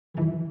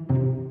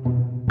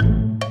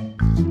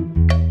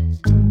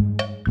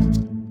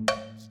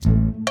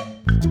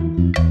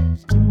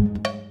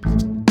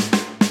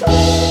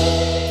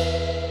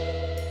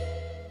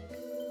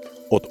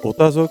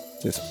otázok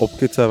cez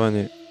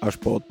obkecávanie až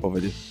po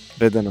odpovede.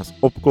 Veda nás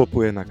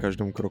obklopuje na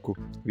každom kroku.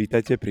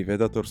 Vítajte pri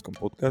vedatorskom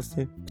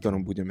podcaste, v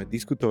ktorom budeme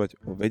diskutovať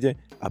o vede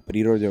a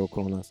prírode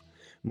okolo nás.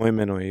 Moje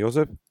meno je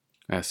Jozef.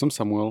 A ja som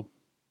Samuel.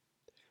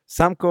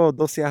 Samko,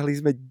 dosiahli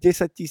sme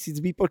 10 000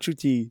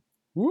 vypočutí.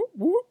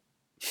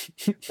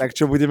 Tak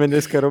čo budeme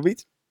dneska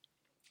robiť?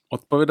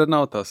 Odpovedať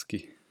na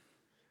otázky.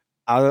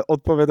 A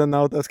odpovedať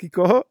na otázky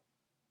koho?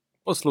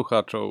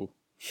 Poslucháčov.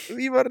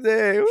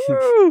 Výborne!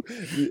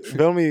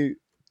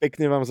 Veľmi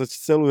pekne vám za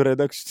celú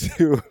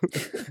redakciu.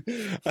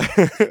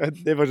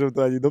 Nemôžem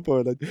to ani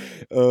dopovedať.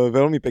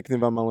 Veľmi pekne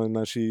vám ale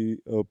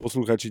naši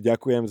poslucháči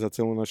ďakujem za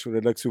celú našu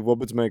redakciu.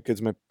 Vôbec keď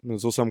sme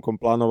so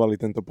Samkom plánovali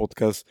tento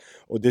podcast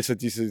o 10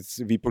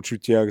 000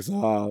 vypočutiach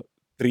za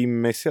 3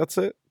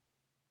 mesiace,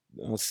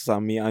 sa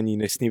mi ani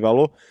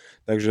nesnívalo.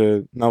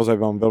 Takže naozaj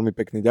vám veľmi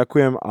pekne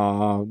ďakujem a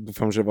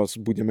dúfam, že vás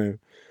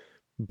budeme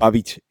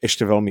baviť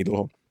ešte veľmi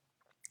dlho.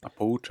 A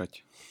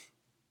poučať.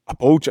 A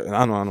poučať,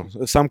 áno.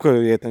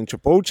 Samko je ten, čo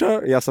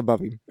pouča, ja sa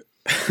bavím.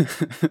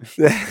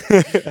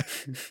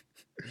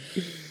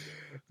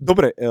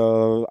 Dobre,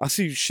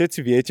 asi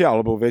všetci viete,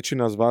 alebo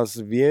väčšina z vás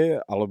vie,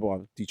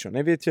 alebo tí, čo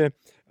neviete,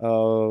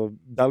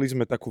 dali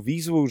sme takú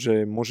výzvu,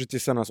 že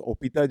môžete sa nás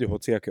opýtať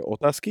hociaké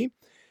otázky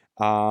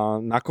a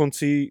na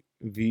konci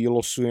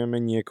vylosujeme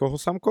niekoho,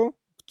 Samko,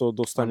 kto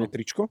dostane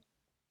tričko?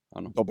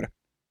 Áno.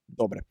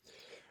 Dobre.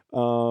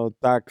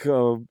 Tak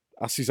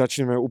asi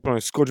začneme úplne,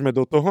 skočme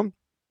do toho.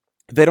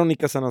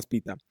 Veronika sa nás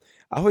pýta.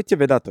 Ahojte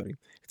vedátori.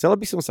 Chcela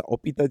by som sa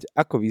opýtať,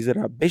 ako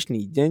vyzerá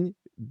bežný deň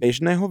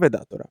bežného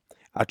vedátora.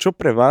 A čo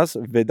pre vás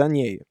veda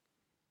nie je?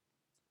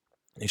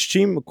 S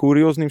čím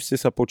kurióznym ste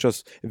sa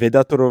počas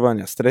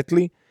vedátorovania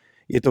stretli?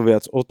 Je to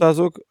viac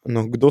otázok,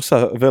 no kto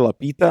sa veľa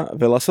pýta,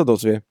 veľa sa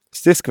dozvie.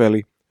 Ste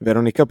skvelí.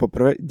 Veronika,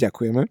 poprvé,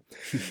 ďakujeme.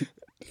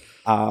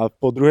 A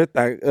po druhé,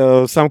 tak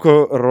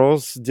Samko,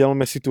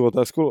 rozdielme si tú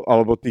otázku,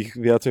 alebo tých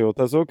viacej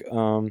otázok.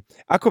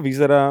 Ako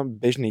vyzerá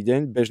bežný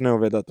deň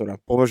bežného vedátora?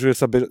 Považuje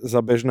sa za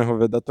bežného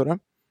vedátora?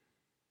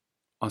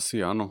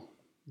 Asi áno.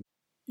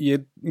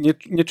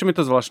 Niečo mi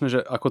to zvláštne,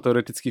 že ako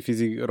teoretický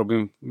fyzik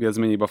robím viac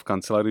menej iba v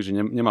kancelárii, že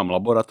nemám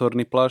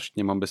laboratórny plášť,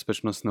 nemám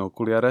bezpečnostné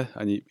okuliare,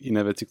 ani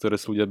iné veci,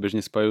 ktoré sú ľudia bežne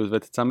spájajú s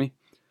vedcami.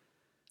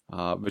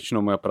 A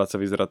väčšinou moja práca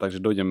vyzerá tak,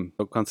 že dojdem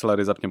do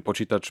kancelárie, zapnem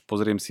počítač,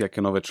 pozriem si, aké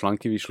nové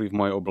články vyšli v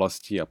mojej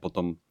oblasti a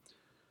potom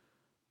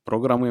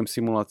programujem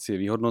simulácie,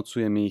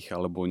 vyhodnocujem ich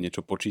alebo niečo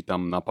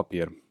počítam na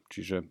papier.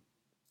 Čiže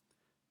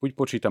buď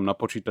počítam na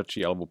počítači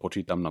alebo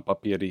počítam na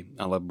papieri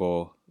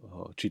alebo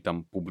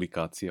čítam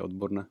publikácie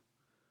odborné.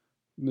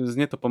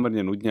 Znie to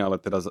pomerne nudne, ale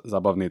teda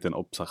zábavný je ten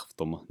obsah v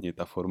tom, nie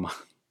tá forma.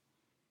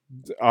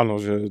 Áno,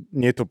 že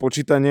nie je to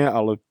počítanie,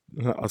 ale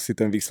asi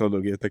ten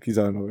výsledok je taký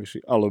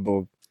zaujímavejší.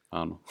 Alebo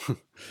áno.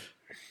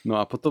 No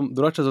a potom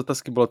druhá časť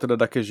otázky bola teda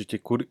také, že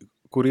tie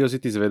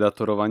kuriozity z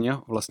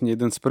vedátorovania. Vlastne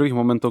jeden z prvých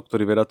momentov,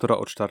 ktorý vedátora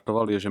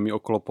odštartoval, je, že mi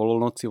okolo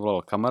polnoci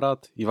volal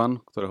kamarát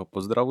Ivan, ktorého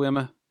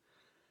pozdravujeme.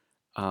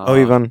 Ahoj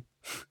Ivan.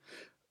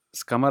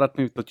 S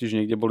kamarátmi totiž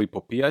niekde boli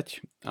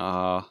popíjať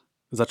a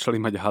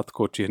začali mať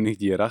hádku o čiernych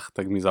dierach,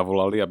 tak mi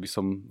zavolali, aby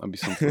som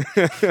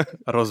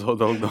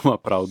rozhodol, kto má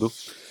pravdu.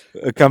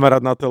 Kamarát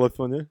na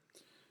telefóne?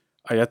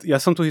 A ja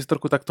som tú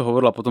historku takto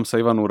hovoril a potom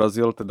sa Ivan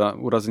urazil, teda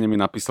urazne mi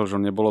napísal, že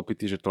on nebol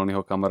opitý, že to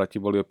jeho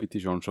kamaráti boli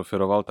opití, že on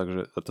šoferoval,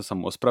 takže za to sa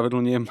mu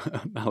ospravedlňujem,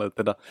 ale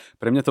teda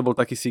pre mňa to bol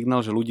taký signál,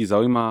 že ľudí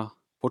zaujíma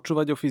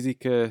počúvať o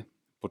fyzike,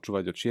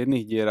 počúvať o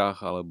čiernych dierach,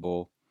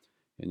 alebo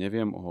ja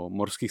neviem, o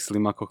morských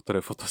slimakoch,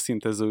 ktoré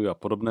fotosyntezujú a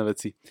podobné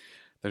veci.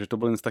 Takže to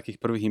bol jeden z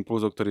takých prvých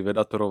impulzov, ktorý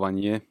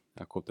vedátorovanie,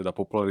 ako teda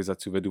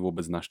popularizáciu vedu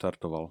vôbec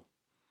naštartoval.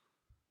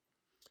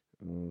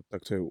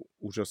 Tak to je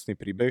úžasný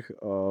príbeh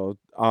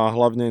a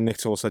hlavne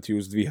nechcelo sa ti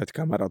už zdvíhať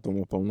kamarátom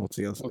o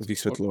polnoci a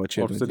vysvetľovať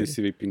čierne diery. Odvtedy si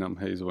vypínam,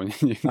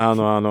 zvonenie.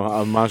 Áno,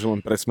 a máš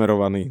len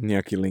presmerovaný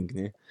nejaký link,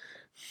 nie?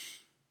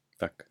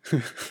 Tak.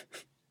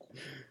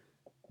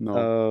 No.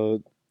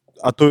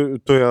 A to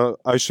ja,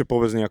 a ešte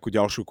povedz nejakú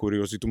ďalšiu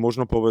kuriozitu,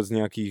 možno povedz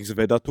nejakých z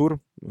vedatúr,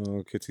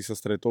 keď si sa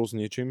stretol s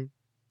niečím?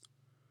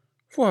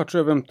 Fúha,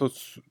 čo ja viem,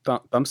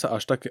 tam sa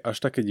až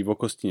také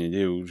divokosti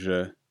nedejú,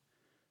 že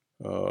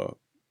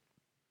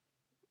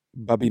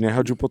babi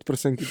nehadžu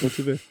podprsenky po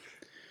tebe?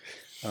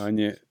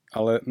 Nie,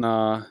 ale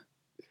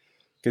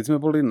keď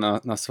sme boli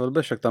na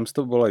svadbe, však tam si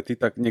to bol aj ty,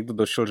 tak niekto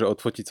došiel, že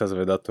odfotiť sa s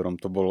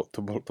vedátorom. To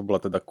bola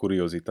teda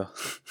kuriozita.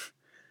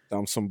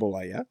 Tam som bol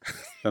aj ja?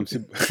 Tam si...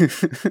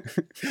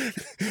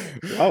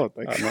 Wow,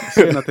 tak. Áno,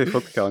 si na tej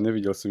fotke, ale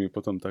nevidel si mi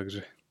potom,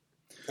 takže...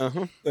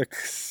 Aha, tak...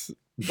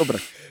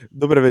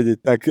 Dobre vedieť.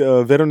 Tak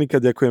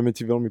Veronika, ďakujeme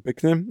ti veľmi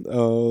pekne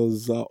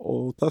za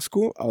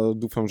otázku a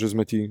dúfam, že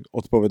sme ti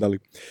odpovedali.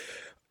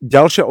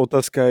 Ďalšia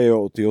otázka je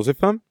od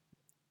Jozefa.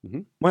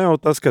 Moja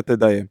otázka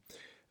teda je,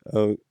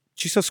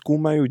 či sa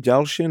skúmajú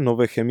ďalšie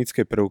nové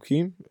chemické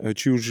prvky,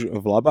 či už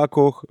v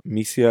labákoch,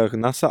 misiách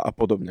NASA a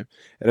podobne.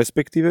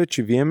 Respektíve,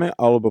 či vieme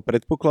alebo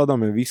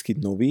predpokladáme výskyt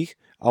nových,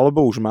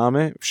 alebo už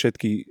máme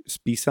všetky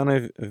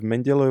spísané v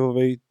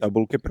Mendelejovej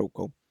tabuľke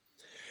prvkov.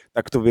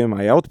 Tak to viem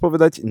aj ja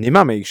odpovedať,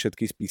 nemáme ich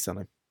všetky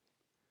spísané.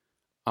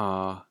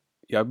 A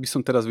ja by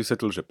som teraz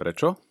vysvetlil, že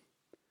prečo.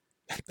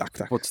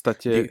 Tak. V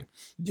podstate,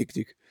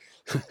 Dík.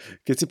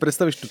 keď si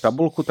predstavíš tú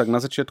tabuľku, tak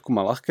na začiatku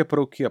má ľahké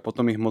prvky a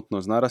potom ich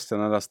hmotnosť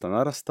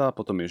narastá,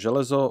 potom je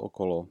železo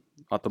okolo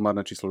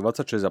atomárne číslo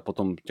 26 a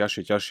potom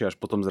ťažšie, až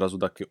potom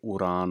zrazu také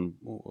urán,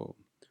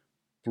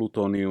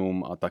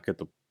 plutónium a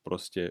takéto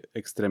proste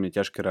extrémne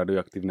ťažké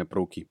radioaktívne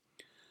prvky.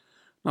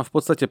 No a v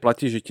podstate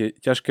platí, že tie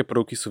ťažké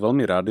prvky sú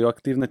veľmi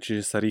radioaktívne,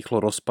 čiže sa rýchlo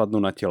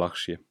rozpadnú na tie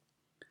ľahšie.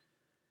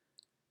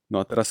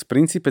 No a teraz v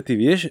princípe ty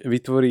vieš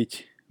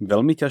vytvoriť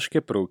veľmi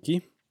ťažké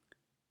prvky,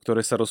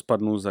 ktoré sa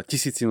rozpadnú za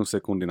tisícinu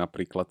sekundy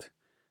napríklad.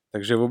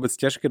 Takže je vôbec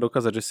ťažké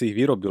dokázať, že si ich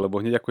vyrobil,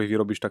 lebo hneď ako ich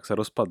vyrobíš, tak sa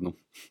rozpadnú.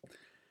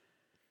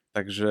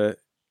 Takže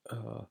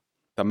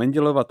tá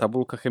Mendelová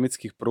tabuľka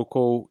chemických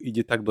prvkov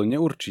ide tak do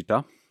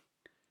neurčita,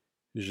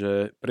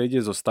 že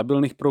prejde zo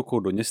stabilných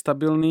prvkov do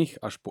nestabilných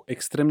až po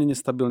extrémne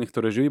nestabilných,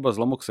 ktoré žijú iba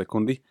zlomok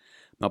sekundy.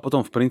 No a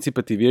potom v princípe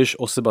ty vieš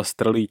o seba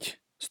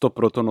streliť 100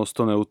 protónov,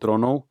 100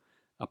 neutrónov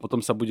a potom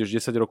sa budeš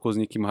 10 rokov s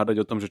niekým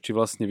hádať o tom, že či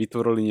vlastne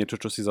vytvorili niečo,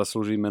 čo si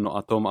zaslúži meno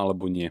atóm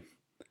alebo nie.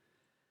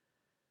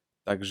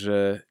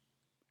 Takže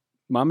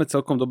máme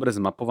celkom dobre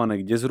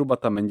zmapované, kde zhruba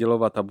tá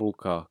Mendelová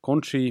tabuľka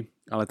končí,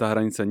 ale tá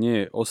hranica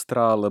nie je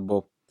ostrá,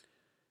 lebo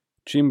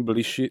čím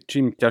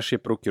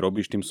ťažšie prvky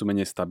robíš, tým sú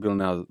menej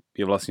stabilné a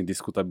je vlastne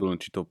diskutabilné,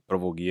 či to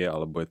prvok je,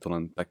 alebo je to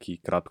len taký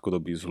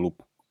krátkodobý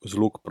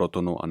zhluk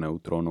protónov a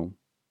neutrónov.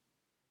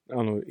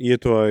 Áno, je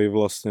to aj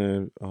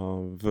vlastne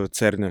v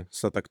CERNe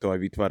sa takto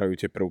aj vytvárajú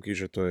tie prvky,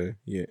 že to je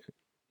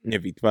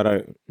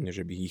nevytvárajú, nie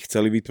že by ich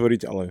chceli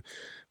vytvoriť, ale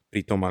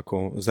pri tom,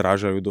 ako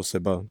zrážajú do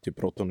seba tie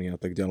protóny a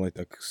tak ďalej,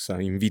 tak sa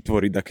im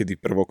vytvorí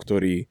takedy prvok,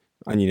 ktorý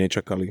ani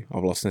nečakali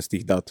a vlastne z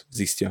tých dát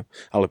zistia.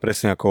 Ale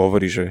presne ako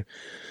hovorí, že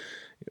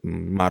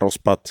má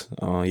rozpad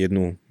 1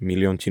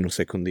 miliontinu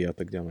sekundy a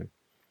tak ďalej.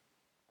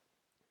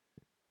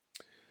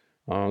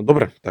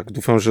 Dobre, tak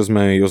dúfam, že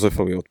sme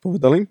Jozefovi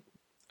odpovedali.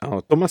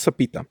 Tomáš sa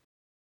pýta.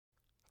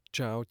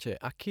 Čaute,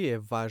 aký je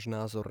váš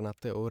názor na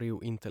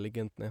teóriu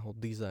inteligentného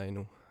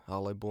dizajnu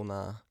alebo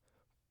na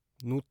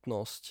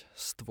nutnosť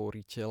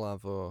stvoriteľa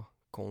v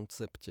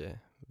koncepte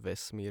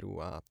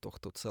vesmíru a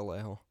tohto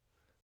celého?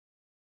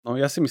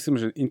 No ja si myslím,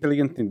 že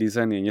inteligentný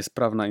dizajn je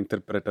nesprávna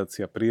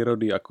interpretácia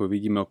prírody, ako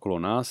vidíme okolo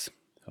nás.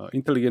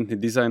 Inteligentný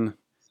dizajn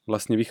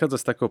vlastne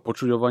vychádza z takého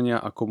počuďovania,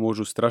 ako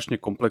môžu strašne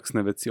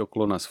komplexné veci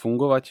okolo nás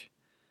fungovať.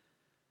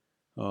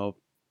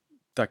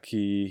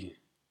 Taký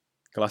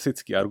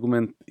klasický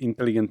argument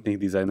inteligentných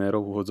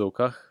dizajnérov v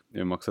úvodzovkách,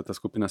 neviem, ak sa tá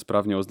skupina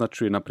správne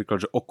označuje,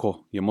 napríklad, že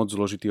oko je moc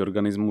zložitý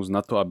organizmus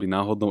na to, aby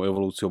náhodnou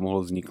evolúciou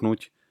mohol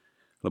vzniknúť,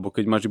 lebo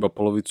keď máš iba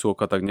polovicu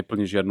oka, tak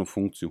neplní žiadnu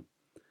funkciu.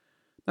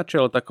 Na čo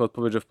je ale taká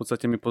odpoveď, že v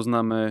podstate my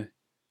poznáme,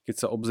 keď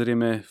sa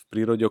obzrieme v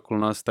prírode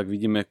okolo nás, tak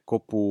vidíme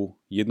kopu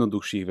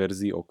jednoduchších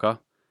verzií oka,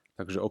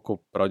 takže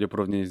oko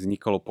pravdepodobne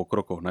vznikalo po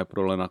krokoch,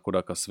 najprv len ako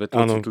taká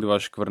svetlocitlivá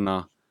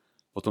škvrna,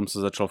 potom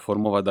sa začal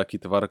formovať taký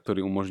tvar,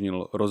 ktorý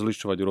umožnil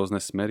rozlišovať rôzne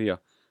smery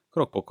a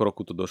krok po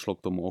kroku to došlo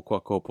k tomu oku,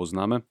 ako ho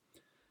poznáme.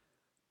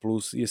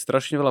 Plus je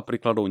strašne veľa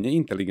príkladov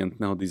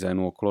neinteligentného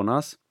dizajnu okolo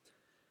nás.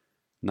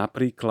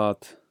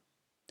 Napríklad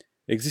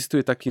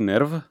existuje taký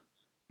nerv,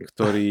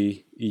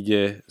 ktorý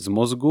ide z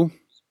mozgu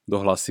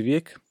do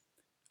hlasiviek,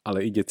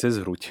 ale ide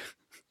cez hruď.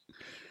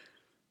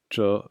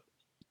 Čo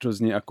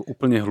znie ako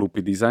úplne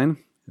hlúpy dizajn.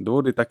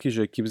 Dôvod je taký,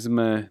 že kým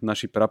sme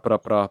naši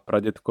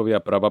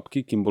pradedkovia a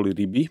prababky, kým boli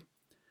ryby,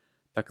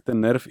 tak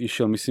ten nerv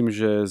išiel, myslím,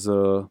 že z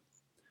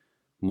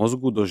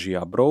mozgu do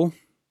žiabrov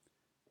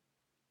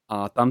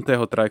a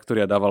tamtého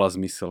trajektória dávala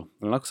zmysel.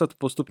 Len ako sa to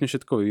postupne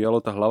všetko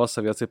vyvíjalo, tá hlava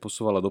sa viacej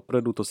posúvala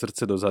dopredu, to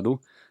srdce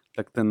dozadu,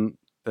 tak ten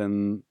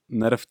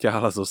nerv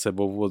ťahala so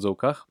sebou v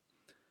úvodzovkách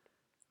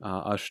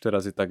a až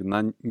teraz je tak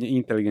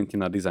neinteligentne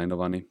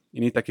nadizajnovaný.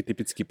 Iný taký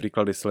typický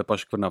príklad je slepá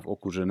škvrna v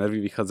oku, že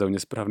nervy vychádzajú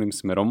nesprávnym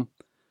smerom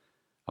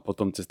a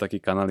potom cez taký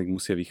kanálik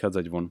musia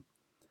vychádzať von.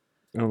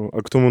 Áno,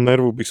 a k tomu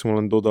nervu by som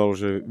len dodal,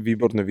 že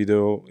výborné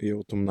video je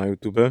o tom na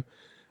YouTube.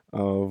 A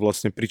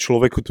vlastne pri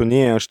človeku to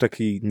nie je až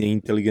taký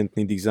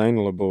neinteligentný dizajn,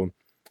 lebo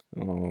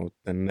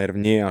ten nerv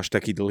nie je až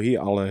taký dlhý,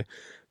 ale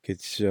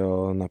keď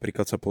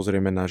napríklad sa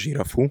pozrieme na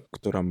žirafu,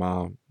 ktorá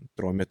má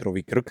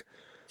 3-metrový krk,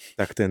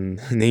 tak ten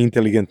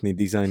neinteligentný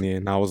dizajn je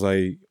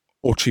naozaj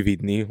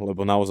očividný,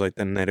 lebo naozaj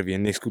ten nerv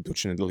je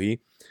neskutočne dlhý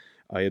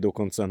a je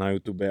dokonca na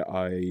YouTube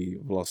aj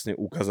vlastne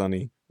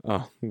ukázaný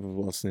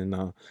vlastne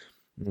na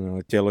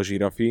tele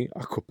žirafy,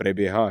 ako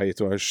prebieha a je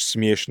to až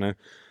smiešné,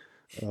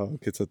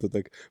 keď sa to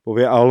tak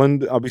povie. Ale len,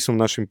 aby som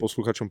našim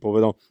posluchačom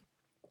povedal,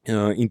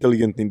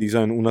 inteligentný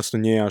dizajn, u nás to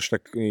nie je až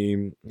taký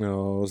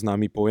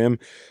známy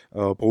pojem.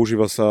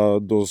 Používa sa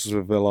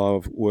dosť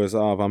veľa v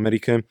USA a v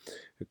Amerike.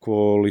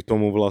 Kvôli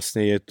tomu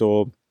vlastne je to,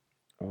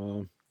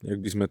 jak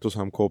by sme to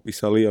sámko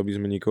opísali, aby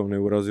sme nikoho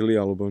neurazili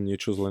alebo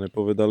niečo zle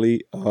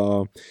nepovedali.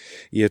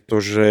 Je to,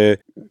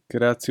 že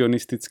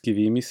kreacionistický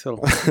výmysel.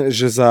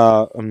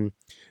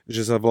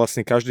 že za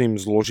vlastne každým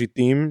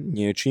zložitým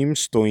niečím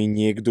stojí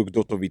niekto,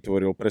 kto to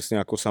vytvoril. Presne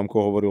ako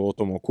Samko hovoril o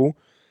tom oku,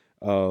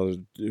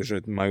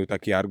 že majú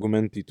taký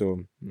argument,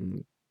 títo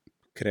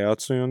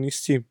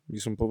kreacionisti, by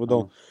som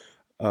povedal.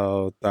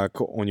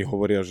 tak oni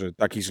hovoria, že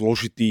taký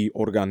zložitý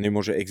orgán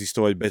nemôže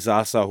existovať bez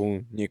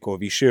zásahu niekoho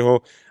vyššieho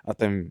a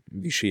ten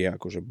vyšší je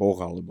akože boh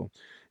alebo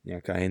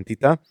nejaká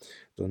entita.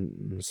 To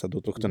sa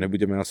do tohto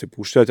nebudeme asi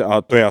púšťať a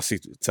to je asi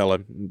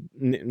celé.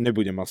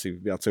 Nebudem asi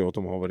viacej o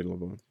tom hovoriť,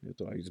 lebo je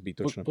to aj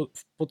zbytočné.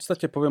 V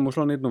podstate poviem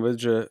už len jednu vec,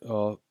 že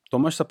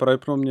Tomáš sa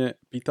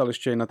pravdepodobne pýtal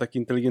ešte aj na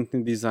taký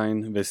inteligentný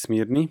dizajn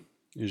vesmírny,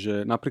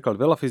 že napríklad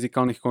veľa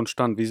fyzikálnych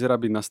konštant vyzerá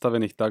byť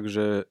nastavených tak,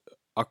 že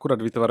akurát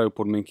vytvárajú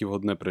podmienky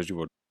vhodné pre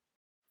život.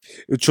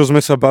 Čo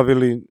sme sa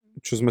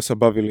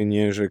bavili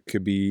nie, že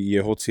keby je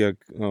hociak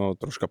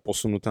troška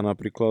posunutá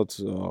napríklad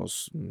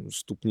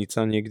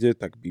stupnica niekde,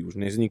 tak by už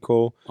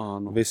neznikol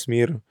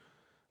vesmír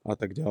a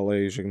tak ďalej,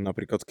 že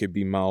napríklad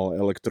keby mal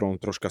elektrón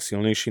troška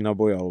silnejší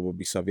naboj alebo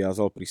by sa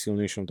viazal pri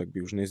silnejšom, tak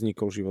by už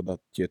neznikol život a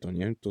tieto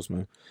nie. To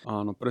sme...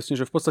 Áno, presne,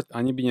 že v podstate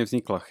ani by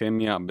nevznikla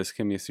chémia a bez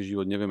chémie si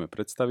život nevieme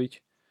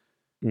predstaviť.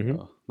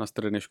 Na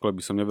strednej škole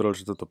by som neveril,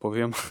 že toto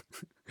poviem.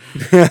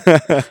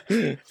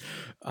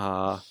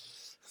 A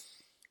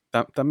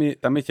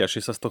tam je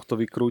ťažšie sa z tohto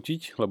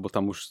vykrútiť, lebo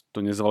tam už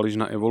to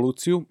nezvalíš na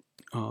evolúciu.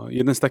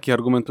 Jeden z takých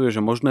argumentov je,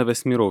 že možné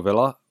vesmírov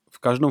veľa, v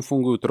každom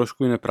fungujú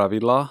trošku iné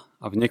pravidlá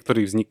a v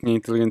niektorých vznikne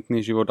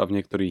inteligentný život a v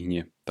niektorých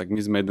nie. Tak my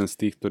sme jeden z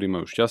tých, ktorí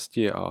majú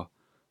šťastie a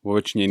vo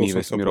väčšine iných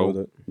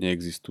vesmírov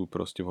neexistujú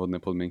proste vhodné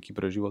podmienky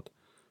pre život.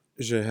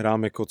 Že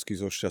hráme kocky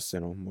zo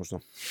šťastia, no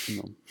možno.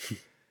 No.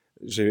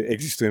 Že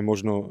existuje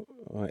možno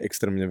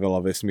extrémne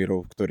veľa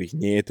vesmírov, v ktorých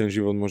nie je ten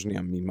život možný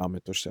a my máme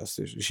to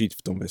šťastie žiť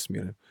v tom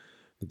vesmíre,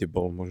 kde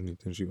bol možný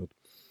ten život.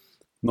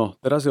 No,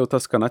 teraz je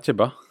otázka na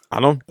teba.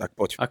 Áno, tak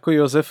poď. Ako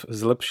Jozef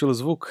zlepšil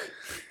zvuk?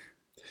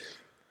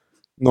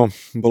 No,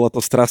 bola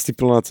to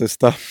strastiplná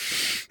cesta.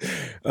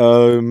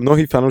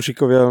 Mnohí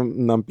fanúšikovia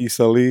nám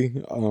písali,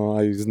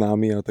 aj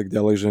známi a tak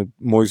ďalej, že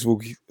môj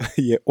zvuk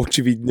je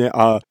očividne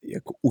a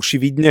ako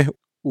ušividne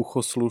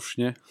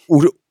uchoslušne.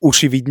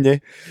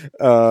 Ušividne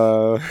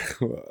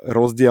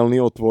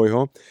rozdielný od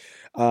tvojho.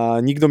 A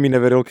nikto mi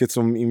neveril,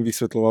 keď som im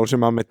vysvetľoval, že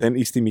máme ten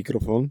istý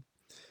mikrofón.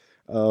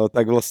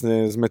 Tak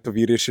vlastne sme to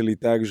vyriešili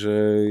tak, že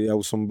ja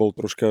už som bol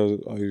troška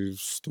aj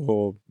z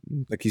toho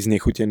taký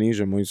znechutený,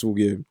 že môj zvuk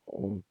je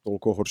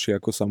toľko horší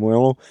ako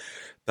Samuelo.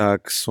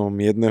 Tak som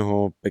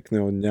jedného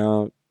pekného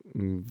dňa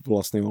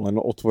vlastne len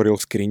otvoril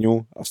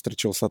skriňu a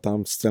strčil sa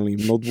tam s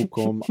celým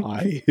notebookom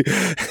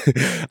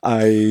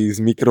aj s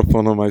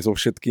mikrofónom, aj so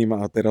všetkým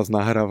a teraz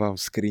nahrávam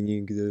v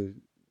skrini, kde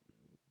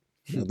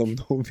nado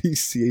mnou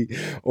visí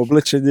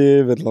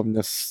oblečenie, vedľa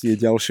mňa je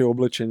ďalšie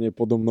oblečenie,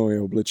 podo mnou je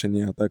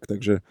oblečenie a tak,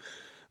 takže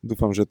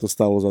dúfam, že to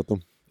stálo za to.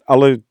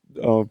 Ale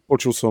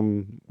počul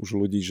som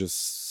už ľudí, že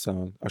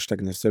sa až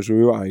tak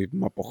nesťažujú a aj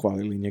ma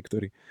pochválili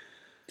niektorí.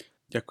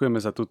 Ďakujeme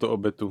za túto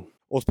obetu.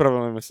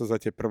 Ospravedlňujeme sa za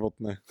tie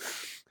prvotné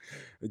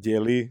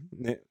diely.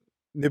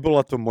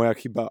 Nebola to moja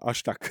chyba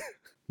až tak.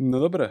 No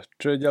dobre,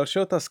 čo je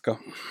ďalšia otázka?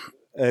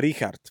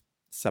 Richard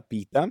sa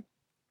pýta,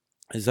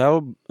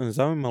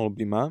 zaujímalo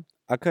by ma,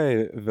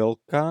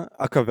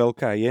 aká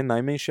veľká je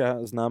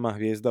najmenšia známa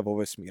hviezda vo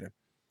vesmíre?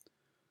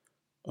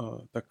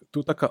 Tak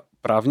tu taká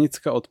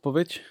právnická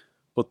odpoveď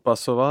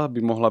podpasová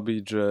by mohla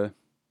byť, že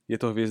je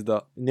to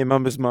hviezda...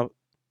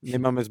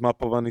 Nemáme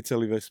zmapovaný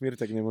celý vesmír,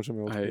 tak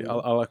nemôžeme odpovedať.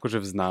 Ale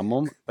akože v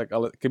známom, tak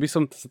ale keby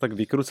som sa tak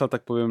vykrúcal,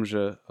 tak poviem,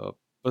 že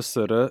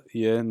PSR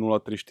je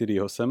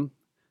 0348,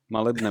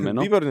 malebné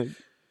meno. Výborne.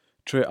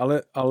 Čo je,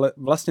 ale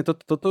vlastne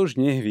toto už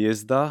nie je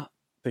hviezda,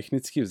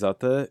 technicky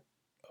vzaté,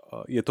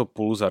 je to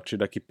pulzar,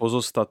 čiže taký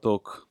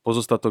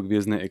pozostatok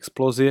hviezdnej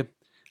explózie,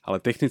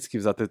 ale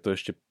technicky vzaté to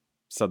ešte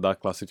sa dá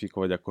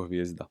klasifikovať ako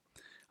hviezda.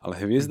 Ale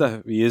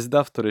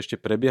hviezda, v ktorej ešte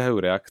prebiehajú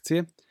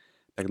reakcie,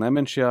 tak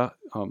najmenšia,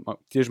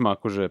 tiež má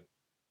akože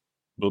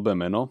blbé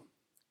meno,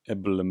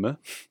 EBLM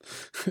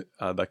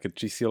a také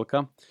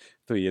čísielka,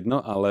 to je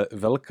jedno, ale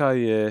veľká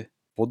je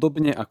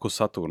podobne ako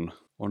Saturn.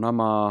 Ona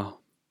má...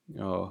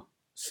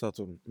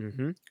 Saturn.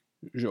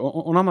 Že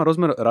ona má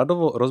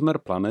rozmer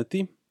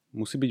planéty,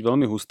 musí byť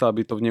veľmi hustá,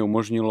 aby to v nej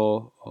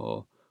umožnilo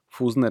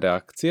fúzne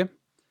reakcie.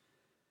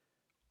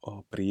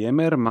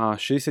 Priemer má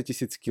 60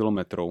 000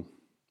 kilometrov,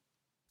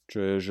 čo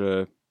je, že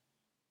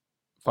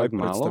fakt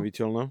málo.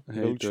 Predstaviteľná.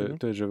 Hej,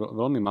 to je že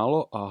veľmi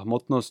málo a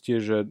hmotnosť je,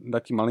 že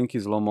taký malinký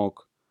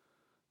zlomok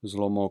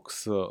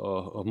z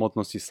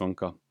hmotnosti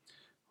Slnka.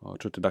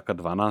 Čo je taká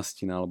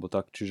 12 alebo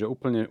tak. Čiže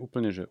úplne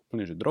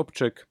že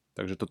drobček.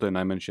 Takže toto je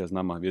najmenšia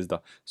známa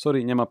hviezda.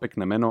 Sorry, nemá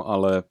pekné meno,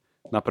 ale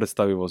na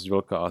predstavivosť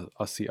veľká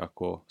asi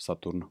ako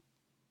Saturn.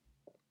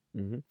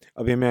 A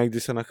vieme aj,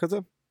 kde sa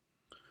nachádza?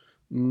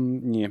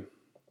 Nie.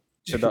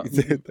 Teda,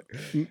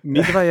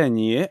 my dvaja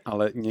nie,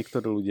 ale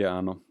niektorí ľudia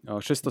áno.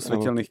 600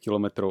 svetelných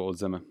kilometrov od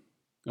Zeme.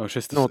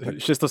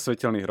 600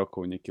 svetelných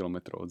rokov, nie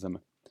kilometrov od Zeme.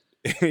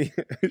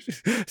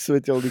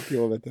 Svetelný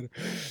kilometr.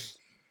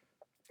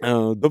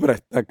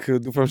 Dobre, tak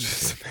dúfam, že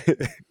sme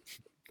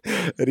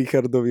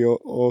Richardovi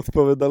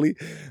odpovedali.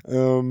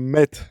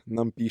 Matt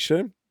nám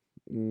píše,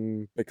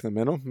 pekné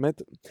meno,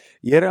 Matt.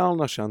 Je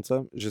reálna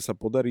šanca, že sa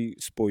podarí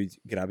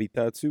spojiť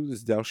gravitáciu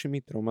s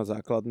ďalšími 3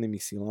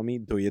 základnými silami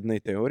do jednej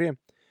teórie?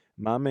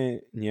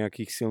 Máme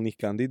nejakých silných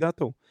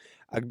kandidátov?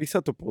 Ak by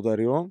sa to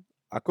podarilo,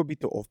 ako by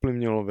to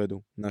ovplyvnilo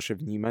vedu, naše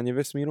vnímanie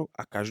vesmíru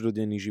a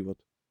každodenný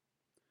život?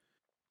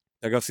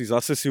 Tak asi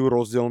zase si ju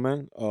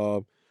rozdielme.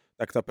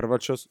 Tak tá prvá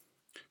časť.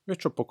 Vieš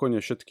čo,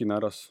 pokojne všetky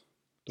naraz.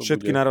 To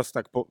Všetky bude... naraz,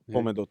 tak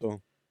poďme do toho.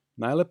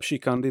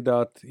 Najlepší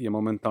kandidát je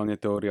momentálne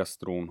teória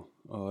strún.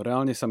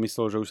 Reálne sa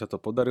myslelo, že už sa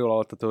to podarilo,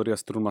 ale tá teória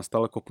strún má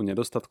stále kopu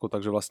nedostatkov,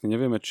 takže vlastne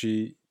nevieme,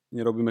 či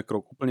nerobíme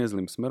krok úplne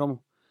zlým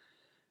smerom,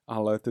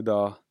 ale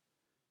teda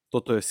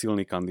toto je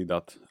silný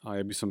kandidát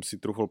a ja by som si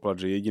trúfol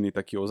povedať, že jediný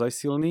taký ozaj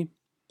silný.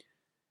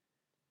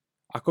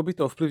 Ako by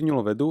to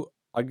ovplyvnilo vedu,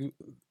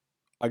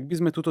 ak by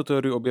sme túto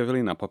teóriu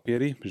objavili na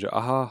papieri, že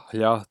aha,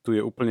 hľa, tu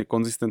je úplne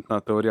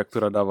konzistentná teória,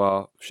 ktorá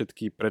dáva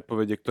všetky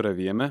predpovede, ktoré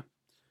vieme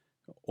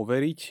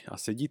overiť a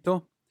sedí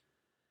to,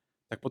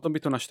 tak potom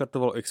by to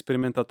naštartovalo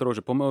experimentátorov,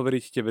 že poďme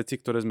overiť tie veci,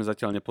 ktoré sme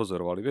zatiaľ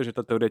nepozorovali. Vieš, že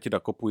tá teória ti dá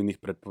kopu iných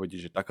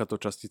predpovedí, že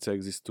takáto častica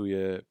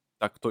existuje,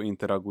 takto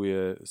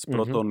interaguje s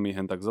protónmi,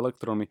 hen tak s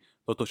elektrónmi.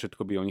 Toto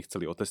všetko by oni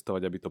chceli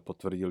otestovať, aby to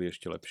potvrdili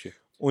ešte lepšie.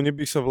 Oni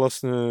by sa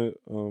vlastne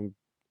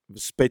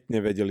spätne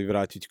vedeli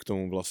vrátiť k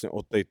tomu vlastne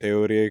od tej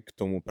teórie k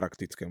tomu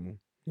praktickému.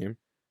 Nie?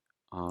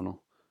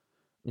 Áno.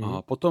 A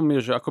potom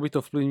je, že ako by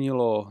to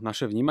vplyvnilo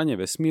naše vnímanie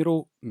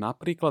vesmíru,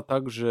 napríklad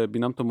tak, že by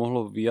nám to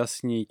mohlo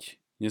vyjasniť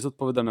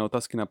nezodpovedané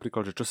otázky,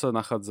 napríklad, že čo sa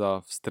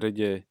nachádza v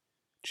strede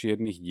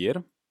čiernych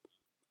dier,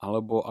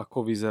 alebo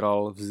ako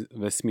vyzeral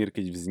vesmír,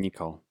 keď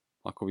vznikal.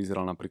 Ako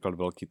vyzeral napríklad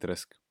veľký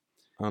tresk.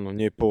 Áno,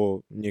 nie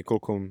po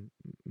niekoľko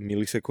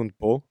milisekúnd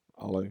po,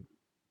 ale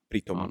pri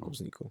tom, ako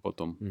vznikol.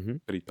 Potom,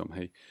 pri tom,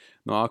 hej.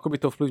 No a ako by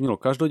to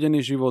vplyvnilo každodenný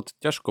život,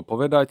 ťažko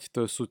povedať,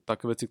 to sú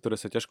také veci, ktoré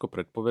sa ťažko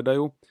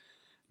predpovedajú.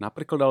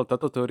 Napríklad, ale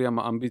táto teória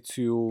má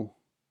ambíciu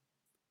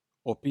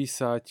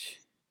opísať,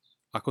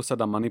 ako sa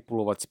dá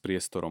manipulovať s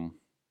priestorom.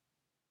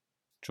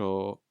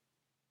 Čo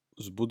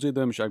vzbudzuje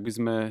dojem, že ak by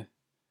sme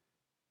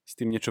s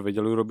tým niečo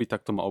vedeli urobiť,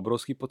 tak to má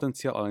obrovský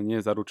potenciál, ale nie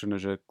je zaručené,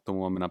 že k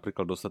tomu máme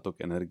napríklad dostatok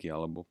energie,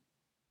 alebo...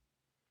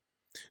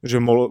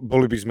 Že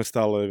boli by sme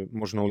stále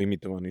možno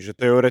limitovaní. Že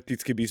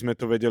teoreticky by sme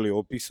to vedeli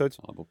opísať.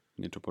 Alebo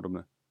niečo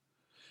podobné.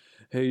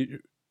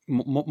 Hej,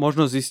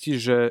 možno zistíš,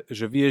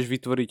 že vieš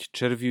vytvoriť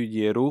červiu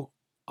dieru,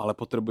 ale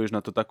potrebuješ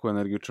na to takú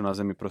energiu, čo na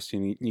Zemi proste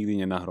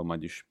nikdy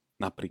nenahromadíš.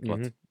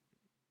 Napríklad.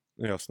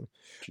 Jasné.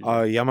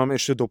 A ja mám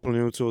ešte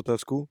doplňujúcu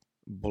otázku.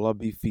 Bola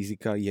by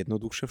fyzika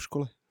jednoduchšia v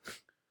škole?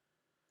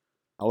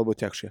 Alebo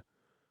ťažšia?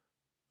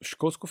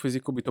 Školskú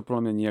fyziku by to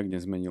podľa mňa nijak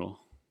nezmenilo.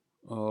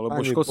 Lebo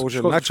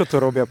na čo to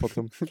robia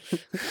potom?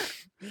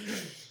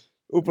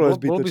 Úplne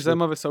zbytočné. Bolo by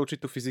zaujímavé sa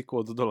učiť tú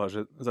fyziku od dola,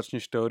 že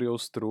začneš teóriou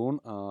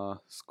strún a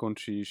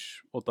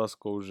skončíš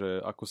otázkou, že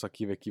ako sa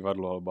kýve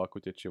kývadlo alebo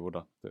ako tečie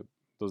voda. To je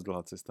dosť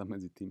dlhá cesta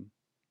medzi tým.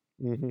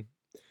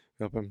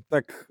 Chápem.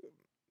 Tak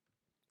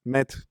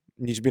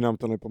nič by nám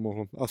to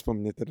nepomohlo. Aspoň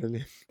mne teda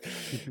nie.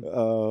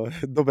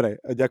 Dobre,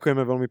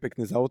 ďakujeme veľmi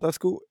pekne za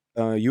otázku.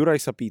 Juraj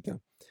sa pýta.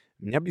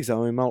 Mňa by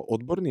zaujímal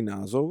odborný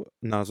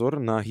názor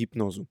na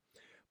hypnozu.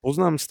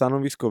 Poznám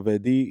stanovisko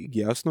vedy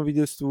k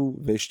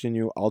jasnovidectvu,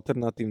 vešteniu,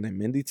 alternatívnej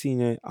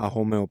medicíne a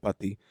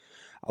homeopatii.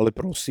 Ale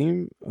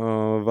prosím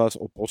vás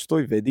o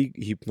postoj vedy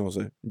k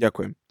hypnoze.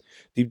 Ďakujem.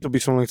 Týmto by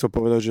som len chcel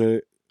povedať, že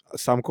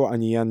Samko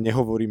ani ja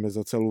nehovoríme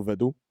za celú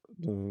vedu.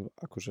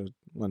 Akože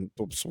len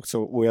to som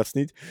chcel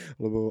ujasniť,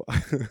 lebo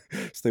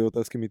z tej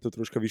otázky mi to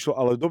troška vyšlo.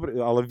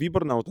 Ale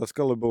výborná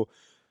otázka, lebo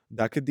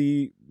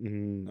dakedy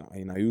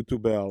aj na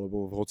YouTube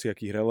alebo v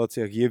hociakých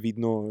reláciách je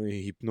vidno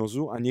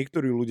hypnozu a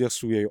niektorí ľudia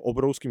sú jej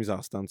obrovským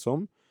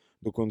zástancom,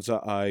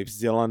 dokonca aj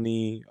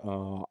vzdelaní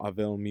a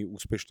veľmi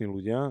úspešní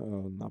ľudia,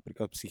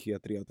 napríklad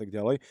psychiatri a tak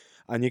ďalej,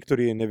 a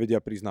niektorí jej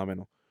nevedia prísť na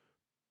meno.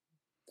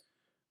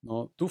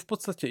 No, tu v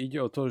podstate ide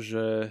o to,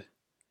 že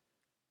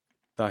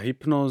tá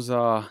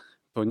hypnóza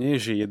to nie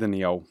je jeden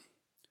jav.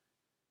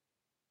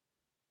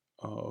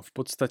 V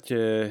podstate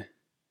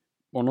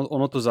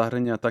ono to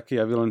zahrania také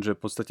javy, len že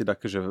v podstate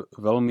také, že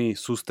veľmi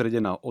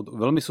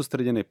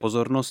sústredenej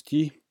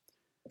pozornosti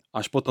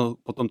až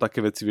potom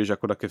také veci, vieš,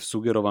 ako také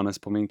sugerované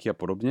spomienky a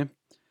podobne.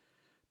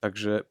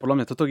 Takže podľa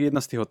mňa toto je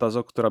jedna z tých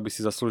otázok, ktorá by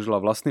si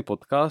zaslúžila vlastný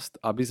podcast,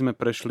 aby sme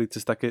prešli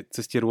cez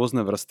tie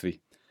rôzne vrstvy.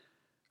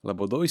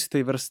 Lebo do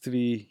istej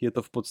vrstvy je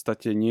to v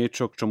podstate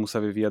niečo, k čomu sa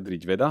vie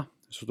vyjadriť veda.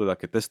 Sú to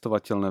také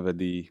testovateľné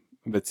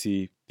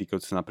veci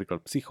týkajúce sa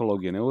napríklad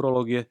psychológie,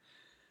 neurológie,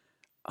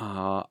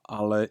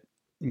 ale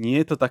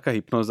nie je to taká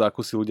hypnóza, ako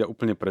si ľudia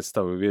úplne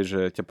predstavujú. Vieš,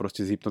 že ťa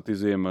proste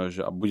zhypnotizujem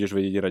a budeš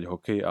vedieť hrať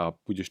hokej a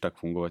budeš tak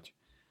fungovať.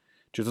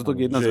 Čiže toto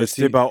je jedna z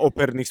vecí... z teba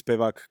operný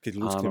spevák, keď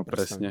ľudským Áno,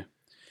 presne.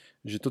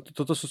 Že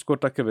toto sú skôr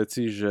také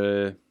veci,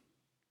 že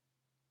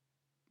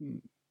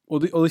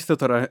od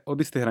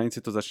istej hranice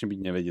to začne byť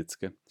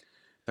nevedecké.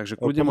 Takže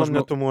kľudne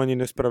možno tomu ani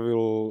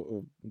nespravil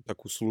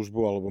takú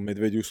službu, alebo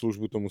medvediu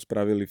službu tomu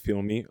spravili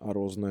filmy a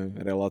rôzne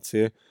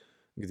relácie,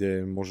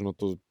 kde možno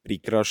to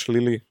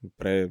prikrašlili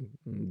pre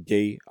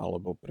dej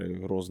alebo pre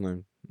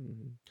rôzne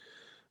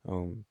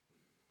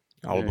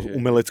alebo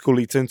umeleckú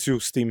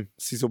licenciu s tým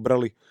si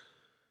zobrali.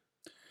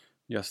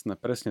 Jasné,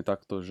 presne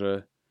takto,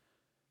 že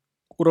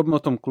urobme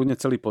o tom kľudne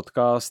celý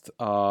podcast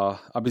a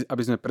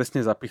aby sme presne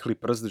zapichli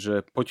prst,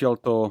 že potiaľ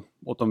to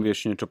o tom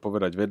vieš niečo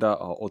povedať veda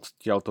a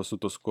odtiaľ to sú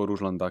to skôr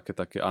už len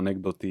také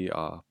anekdoty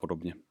a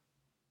podobne.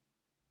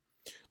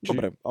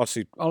 Dobre,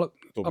 asi ale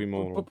to by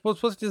mohlo. V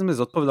podstate sme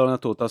zodpovedali na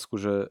tú otázku,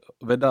 že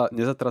veda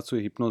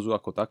nezatracuje hypnózu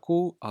ako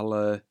takú,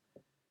 ale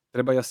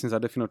treba jasne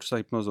zadefinovať, čo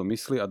sa hypnózou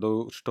myslí a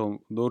do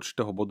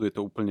určitého bodu je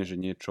to úplne, že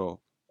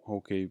niečo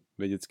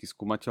vedecky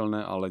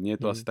skúmateľné, ale nie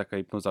je to asi taká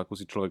hypnóza, ako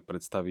si človek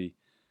predstaví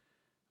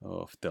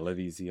v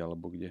televízii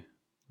alebo kde.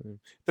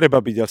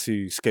 Treba byť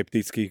asi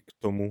skeptický k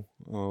tomu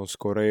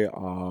skorej,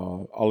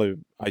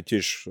 ale aj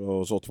tiež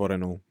s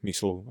otvorenou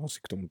myslou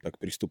asi k tomu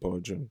tak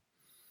pristupovať, že...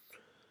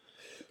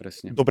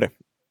 Presne. Dobre,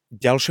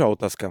 ďalšia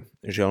otázka.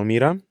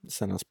 Želmíra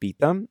sa nás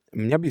pýta,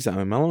 mňa by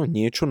zaujímalo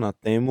niečo na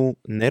tému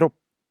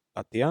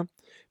neuropatia,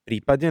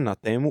 prípadne na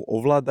tému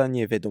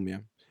ovládanie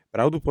vedomia.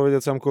 Pravdu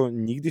povedať, Samko,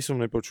 nikdy som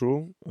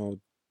nepočul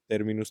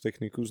terminus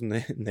technicus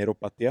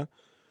neuropatia.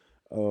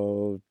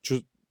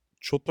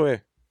 Čo to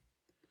je?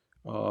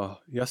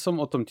 Ja som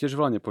o tom tiež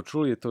veľa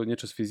nepočul. Je to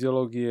niečo z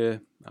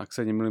fyziológie. Ak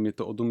sa nemýlim, je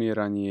to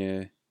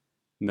odumieranie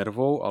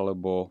nervov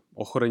alebo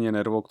ochorenie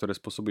nervov, ktoré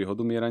spôsobuje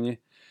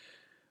odumieranie.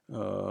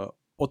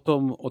 O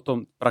tom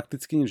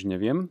prakticky nič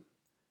neviem.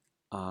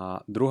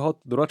 A druhá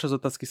časť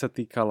otázky sa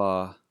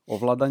týkala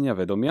ovládania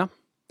vedomia,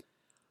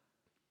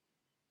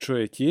 čo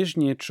je tiež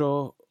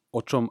niečo, o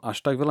čom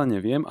až tak veľa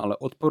neviem, ale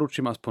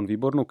odporúčam aspoň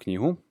výbornú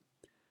knihu,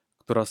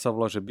 ktorá sa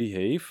volá, že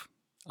Behave,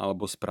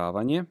 alebo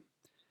Správanie.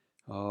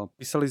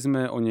 Písali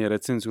sme o nej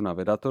recenziu na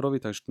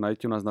Vedatorovi, takže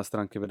nájdete u nás na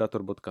stránke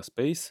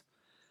vedator.space.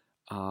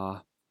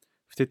 A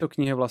v tejto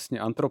knihe vlastne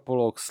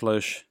antropológ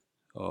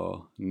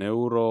 /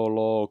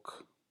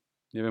 neurológ,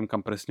 neviem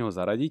kam presne ho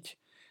zaradiť,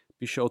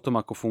 píše o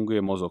tom, ako funguje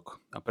mozog.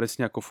 A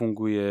presne ako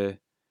funguje,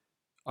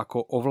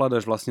 ako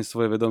ovládaš vlastne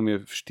svoje vedomie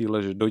v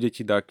štýle, že dojde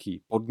ti taký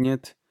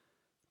podnet,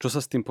 čo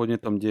sa s tým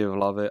podnetom deje v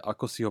hlave,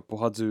 ako si ho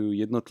pohadzujú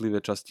jednotlivé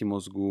časti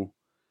mozgu,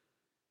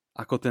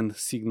 ako ten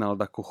signál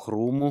dako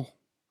chrúmu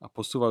a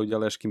posúvajú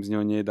ďalej, až kým z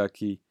neho nie je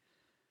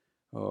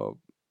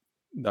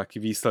taký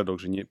výsledok,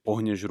 že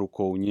pohneš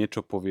rukou,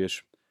 niečo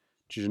povieš.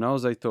 Čiže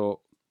naozaj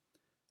to,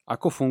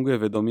 ako funguje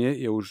vedomie,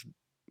 je už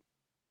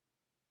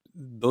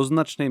do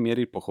značnej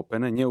miery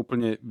pochopené. Nie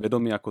úplne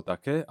vedomie ako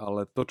také,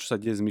 ale to, čo sa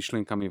deje s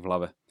myšlienkami v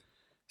hlave.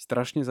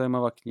 Strašne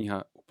zaujímavá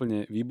kniha,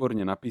 úplne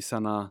výborne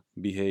napísaná,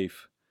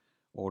 Behave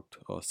od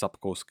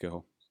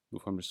Sapkovského.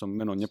 Dúfam, že som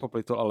meno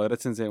nepopletol, ale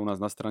recenzia je u nás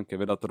na stránke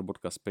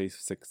vedator.space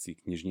v sekcii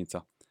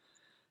knižnica.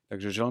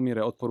 Takže Želmíre,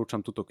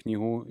 odporúčam túto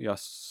knihu. Ja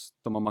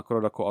to mám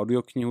akorát ako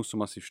audioknihu,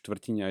 som asi v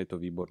štvrtine a je to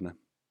výborné.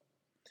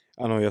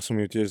 Áno, ja som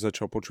ju tiež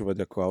začal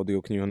počúvať ako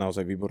audioknihu,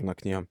 naozaj výborná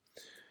kniha.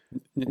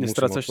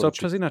 Nestrácaš sa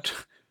občas ináč?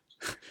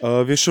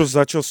 Vieš čo,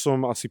 začal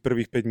som asi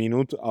prvých 5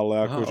 minút,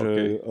 ale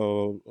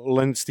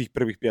len z tých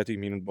prvých 5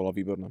 minút bola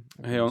výborná.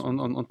 Hej,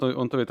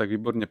 on to vie tak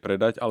výborne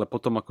predať, ale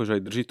potom akože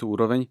aj drží tú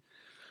úroveň.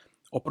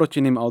 Oproti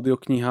iným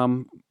audioknihám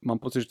mám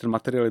pocit, že ten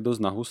materiál je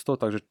dosť nahusto,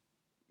 takže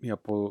ja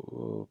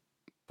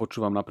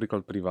počúvam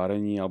napríklad pri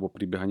varení alebo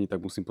pri behaní,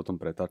 tak musím potom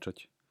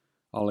pretáčať.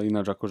 Ale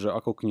ináč akože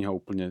ako kniha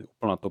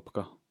úplná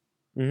topka.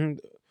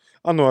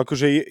 Áno,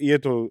 akože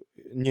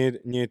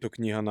nie je to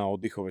kniha na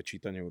oddychové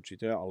čítanie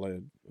určite,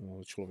 ale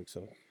človek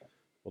sa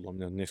podľa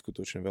mňa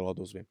neskutočne veľa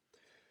dozvie.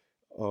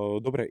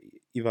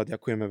 Dobre, Iva,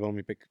 ďakujeme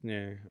veľmi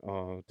pekne,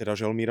 teda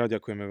Želmíra,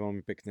 ďakujeme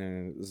veľmi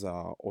pekne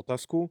za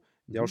otázku.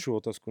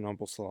 Ďalšiu otázku nám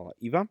poslala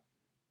Iva.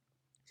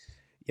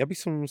 Ja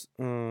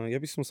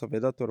by som sa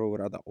vedatorov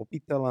rada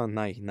opýtala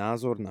na ich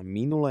názor na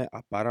minulé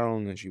a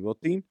paralelné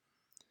životy.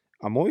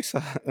 A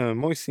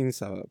môj syn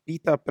sa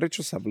pýta,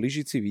 prečo sa v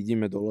lyžici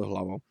vidíme dole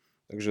hlavou.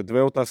 Takže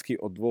 2 otázky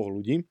od 2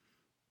 ľudí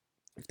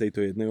v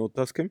tejto jednej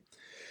otázke.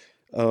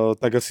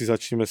 Tak asi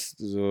začneme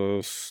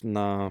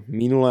na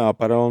minulé a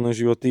paralelné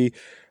životy.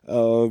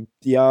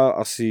 Ja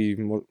asi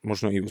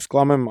možno ich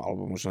sklamem,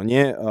 alebo možno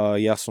nie.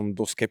 Ja som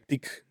dosť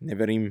skeptik,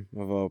 neverím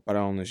v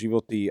paralelné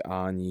životy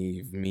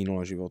ani v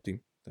minulé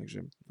životy.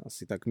 Takže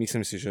asi tak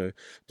myslím si, že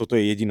toto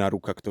je jediná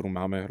ruka, ktorú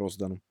máme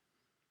rozdanú.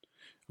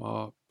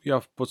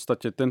 Ja v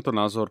podstate tento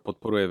názor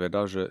podporuje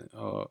veda, že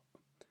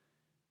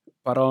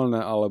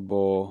paralelné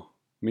alebo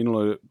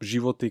minulé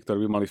životy,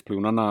 ktoré by mali vplyv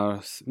na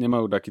nás,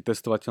 nemajú taký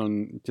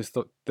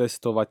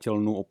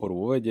testovateľnú oporu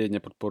vo vede,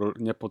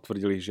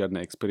 nepotvrdili ich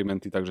žiadne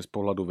experimenty, takže z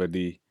pohľadu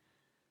vedy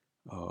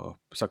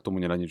sa k tomu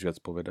nedá nič viac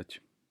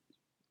povedať.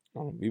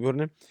 Áno,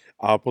 výborne.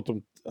 A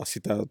potom asi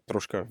tá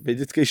troška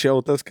vedeckejšia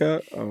otázka.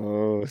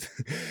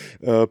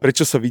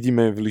 Prečo sa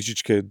vidíme v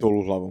lyžičke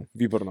dolu hlavou?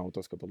 Výborná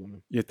otázka podľa mňa.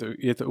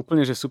 Je to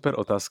úplne že super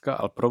otázka,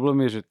 ale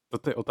problém je, že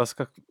toto je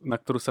otázka, na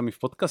ktorú sa mi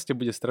v podcaste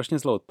bude strašne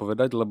zle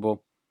odpovedať,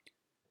 lebo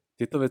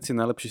tieto veci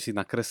najlepšie si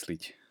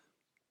nakresliť.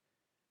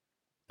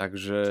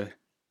 Takže...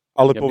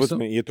 Ale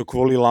povedzme, je to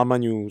kvôli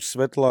lámaniu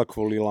svetla,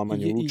 kvôli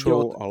lámaniu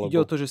lúčov? Ide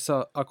o to, že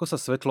ako sa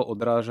svetlo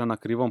odráža na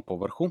krivom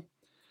povrchu,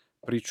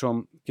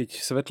 pričom keď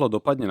svetlo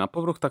dopadne na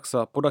povrch, tak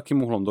sa pod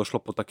akým uhlom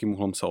došlo, pod takým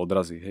uhlom sa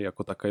odrazí. Hej,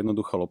 ako taká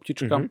jednoduchá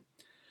loptička.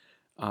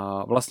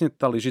 A vlastne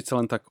tá lyžica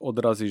len tak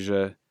odrazí,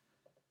 že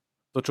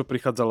to, čo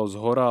prichádzalo z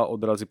hora,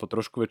 odrazí po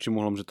trošku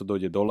väčším uhlom, že to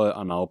dojde dole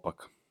a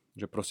naopak.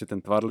 Že proste ten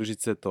tvar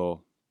lyžice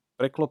to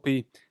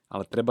preklopí,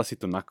 ale treba si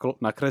to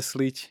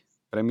nakresliť,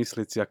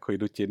 premyslieť si, ako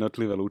idú tie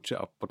jednotlivé lúče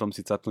a potom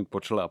si catnúť po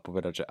čele a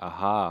povedať, že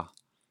aha.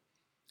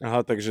 Aha,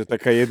 takže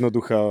taká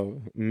jednoduchá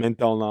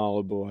mentálna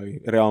alebo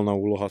aj reálna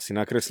úloha si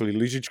nakresliť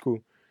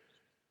lyžičku.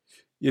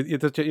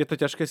 Je to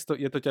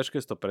ťažké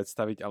si to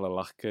predstaviť, ale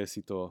ľahké si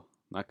to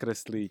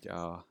nakresliť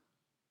a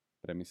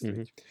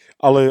premyslieť.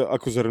 Ale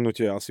ako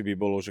zhrnutie asi by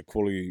bolo, že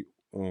kvôli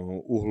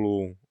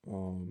uhlu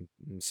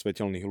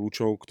svetelných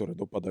lúčov, ktoré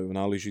dopadajú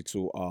na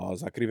lyžicu a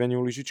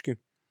zakriveniu lyžičky?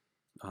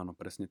 Áno,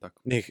 presne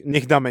tak.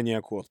 Nech dáme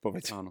nejakú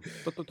odpoveď. Áno,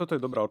 toto je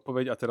dobrá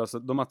odpoveď a teraz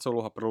domáca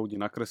úloha pre ľudí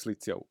nakresliť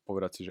si a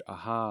povedať si, že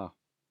aha.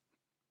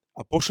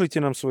 A pošlite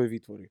nám svoje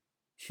výtvory.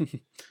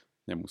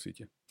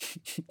 Nemusíte.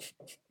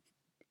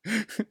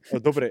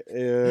 Dobre,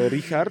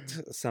 Richard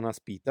sa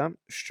nás pýta,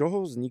 z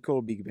čoho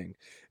vznikol Big Bang.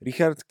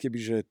 Richard,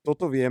 kebyže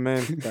toto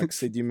vieme, tak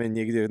sedíme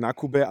niekde na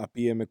Kube a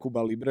pijeme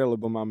Cuba Libre,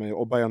 lebo máme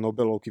obaja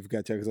Nobelovky v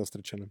gaťach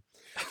zastrčené.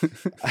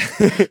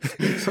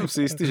 Som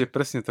si istý, že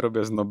presne to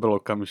robia s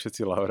Nobelovkami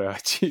všetci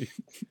laureáti.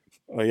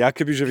 Ja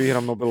kebyže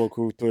vyhrám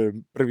Nobelovku, to je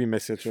prvý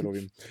mesiac, čo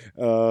robím.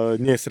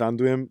 Nie,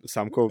 srandujem,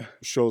 Samko,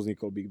 z čoho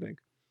vznikol Big Bang?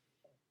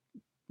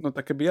 No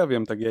tak keby ja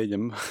viem, tak ja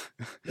idem.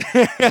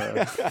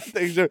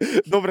 Takže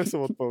dobre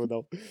som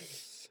odpovedal.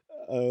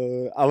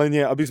 Ale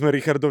nie, aby sme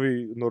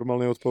Richardovi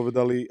normálne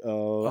odpovedali,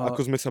 ako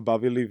sme sa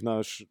bavili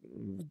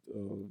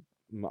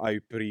aj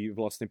pri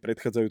vlastne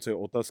predchádzajúcej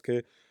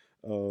otázke,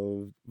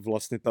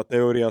 vlastne tá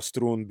teória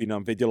strún by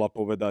nám vedela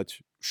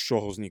povedať, z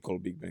čoho vznikol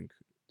Big Bang.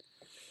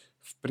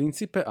 V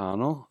princípe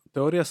áno.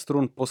 Teória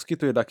strún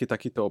poskytuje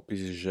takýto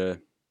opis,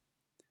 že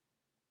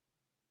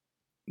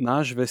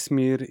náš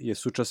vesmír je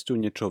súčasťou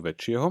niečo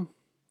väčšieho.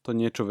 To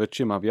niečo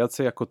väčšie má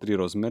viacej ako 3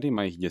 rozmery,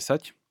 má ich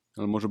 10,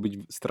 ale môžu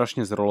byť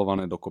strašne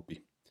zrolované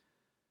dokopy.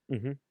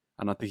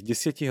 A na tých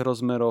 10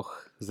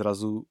 rozmeroch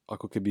zrazu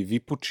ako keby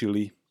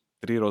vypučili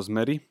 3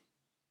 rozmery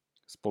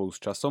spolu s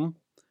časom.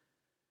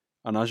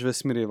 A náš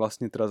vesmír je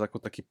vlastne teraz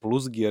ako taký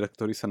plusgier,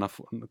 ktorý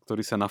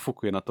sa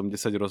nafúkuje na tom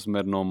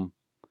 10-rozmernom,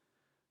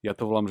 ja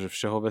to volám, že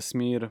všeho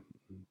vesmír,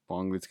 po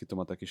anglicky to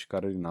má taký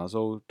škaredý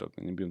názov, tak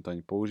nebudem to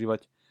ani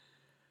používať.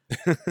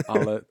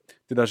 Ale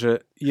teda,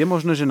 že je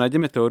možné, že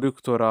nájdeme teóriu,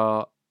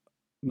 ktorá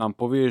nám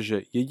povie,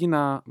 že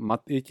jediné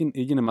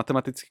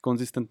matematicky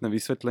konzistentné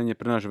vysvetlenie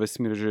pre náš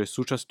vesmír, že je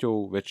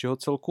súčasťou väčšieho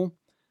celku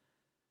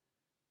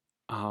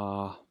a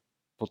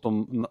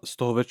potom z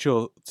toho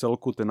väčšieho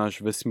celku ten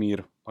náš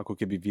vesmír ako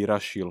keby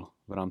vyrašil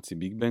v rámci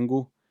Big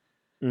Bangu.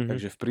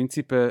 Takže v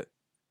princípe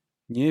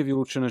nie je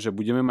vylúčené, že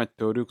budeme mať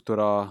teóriu,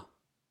 ktorá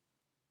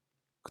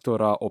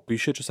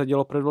opíše, čo sa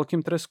dialo pred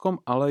veľkým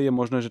treskom, ale je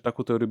možné, že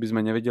takú teóriu by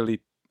sme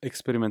nevedeli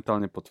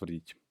experimentálne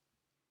potvrdiť.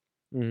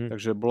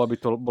 Takže bola by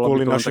to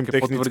len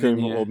také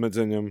potvrdenie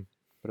obmedzeniam.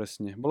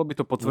 Presne. Bolo by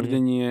to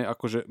potvrdenie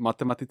akože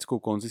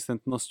matematickou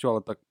konzistentnosťou,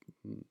 ale tak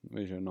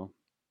vieš, no,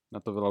 na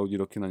to veľa ľudí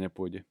do kina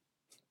nepôjde.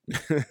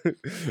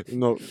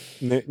 No,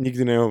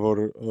 nikdy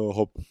nehovor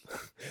hop.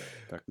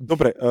 Tak.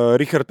 Dobre,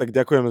 Richard, tak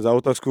ďakujeme za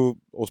otázku.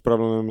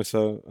 Ospravedlňujeme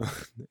sa.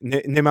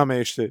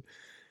 Nemáme ešte.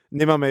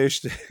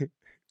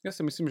 Ja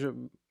si myslím, že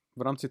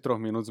v rámci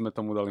 3 minút sme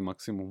tomu dali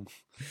maximum.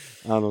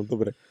 Áno,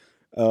 dobre.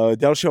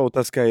 Ďalšia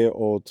otázka je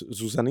od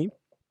Zuzany.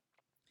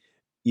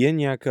 Je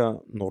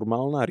nejaká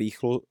normálna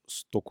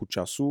rýchlosť toku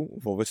času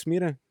vo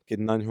vesmíre, keď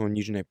na ňo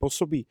nič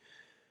nepôsobí?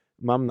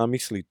 Mám na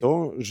mysli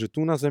to, že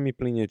tu na Zemi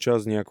plynie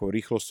čas nejakou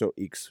rýchlosťou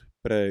x.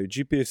 Pre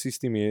GPS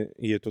systém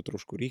je to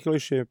trošku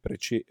rýchlejšie,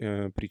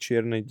 pri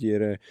čiernej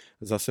diere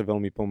zase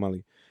veľmi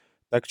pomaly.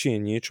 Tak či je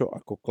niečo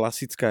ako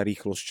klasická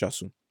rýchlosť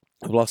času.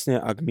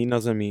 Vlastne ak my na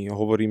Zemi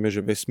hovoríme,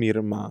 že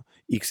vesmír má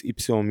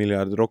XY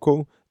miliard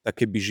rokov,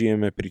 tak keby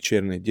žijeme pri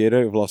čiernej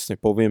diere, vlastne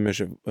povieme,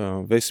 že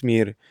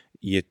vesmír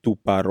je tu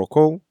pár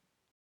rokov.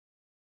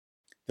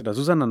 Teda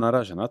Zuzana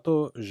naráža na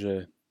to,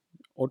 že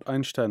od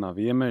Einsteina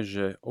vieme,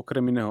 že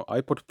okrem iného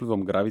aj pod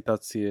vplyvom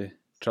gravitácie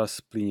čas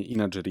plynie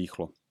ináč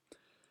rýchlo.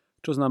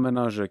 Čo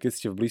znamená, že keď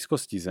ste v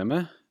blízkosti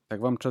Zeme,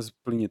 tak vám čas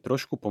plynie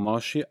trošku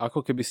pomalšie,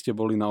 ako keby ste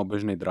boli na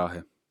obežnej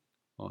dráhe.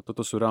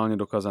 Toto sú reálne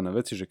dokázané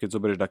veci, že keď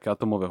zoberieš také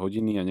atomové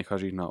hodiny a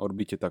necháš ich na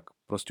orbite, tak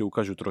proste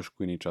ukážu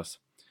trošku iný čas.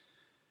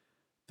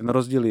 Ten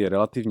rozdiel je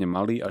relatívne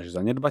malý až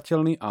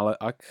zanedbateľný, ale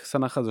ak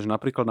sa nachádzaš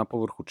napríklad na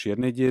povrchu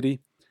čiernej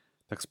diery,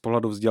 tak z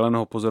pohľadu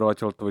vzdialeného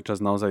pozorovateľa tvoj čas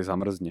naozaj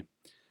zamrzne.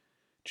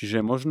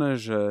 Čiže je možné,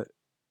 že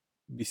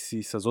by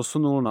si sa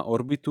zosunul na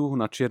orbitu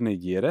na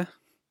čiernej diere,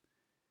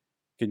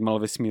 keď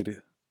mal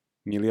vesmír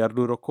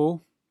miliardu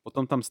rokov,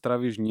 potom tam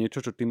stravíš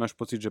niečo, čo ty máš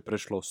pocit, že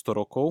prešlo 100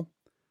 rokov,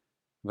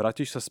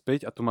 vrátiš sa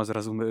späť a tu má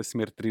zrazu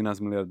vesmír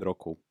 13 miliard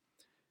rokov.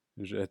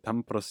 Že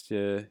tam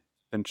proste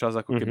ten čas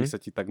ako keby sa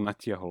ti tak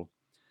natiahol.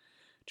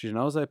 Čiže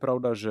naozaj je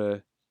pravda,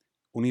 že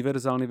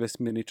univerzálny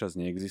vesmírny čas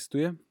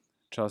neexistuje.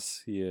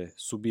 Čas je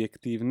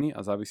subjektívny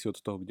a závisí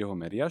od toho, kde ho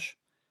meriaš.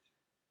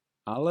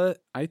 Ale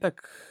aj tak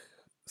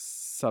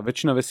sa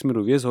väčšina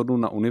vesmíru vie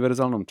zhodnúť na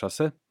univerzálnom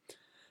čase.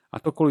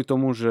 A to kvôli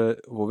tomu, že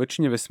vo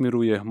väčšine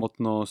vesmíru je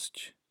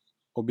hmotnosť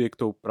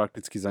objektov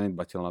prakticky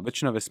zanedbateľná.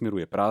 Väčšina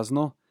vesmíru je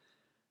prázdno.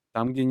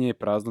 Tam, kde nie je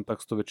prázdno,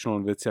 tak sú to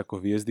väčšinou len veci ako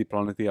hviezdy,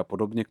 planety a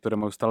podobne, ktoré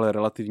majú stále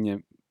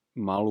relatívne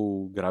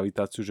malú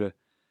gravitáciu, že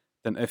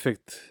ten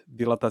efekt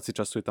dilatácie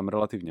času je tam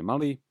relatívne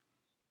malý.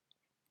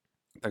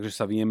 Takže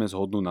sa vieme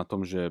zhodnúť na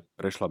tom, že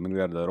prešla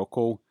miliarda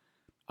rokov,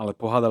 ale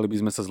pohádali by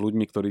sme sa s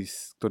ľuďmi,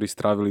 ktorí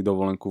strávili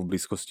dovolenku v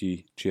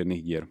blízkosti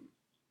čiernych dier.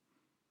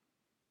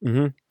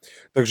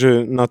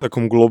 Takže na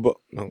takom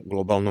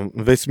globálnom,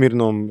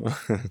 vesmírnom...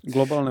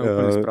 Globálne je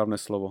úplne správne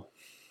slovo.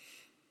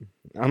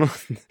 Áno,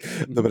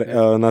 dobre,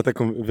 na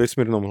takom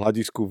vesmírnom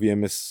hľadisku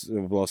vieme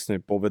vlastne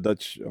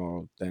povedať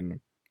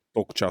ten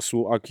tok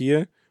času, aký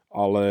je,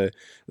 ale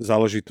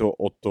záleží to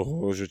od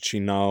toho, že či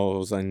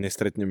naozaj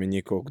nestretneme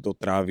niekoho, kto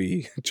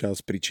trávi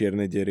čas pri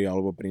čiernej dieri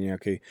alebo pri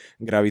nejakej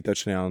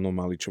gravitačnej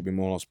anomálii, čo by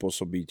mohlo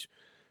spôsobiť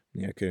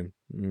nejaké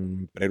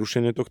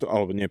prerušenie tohto,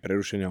 alebo nie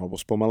prerušenie, alebo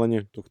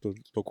spomalenie tohto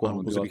toku,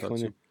 alebo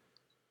zrýchlenie.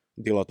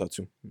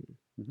 Dilatáciu.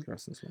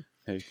 Krásne slovo.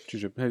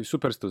 Čiže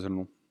super si to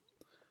zhrnul.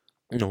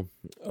 No,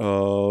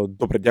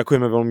 dobre,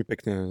 ďakujeme veľmi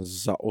pekne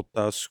za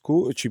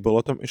otázku. Či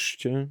bola tam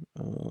ešte?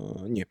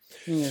 Nie.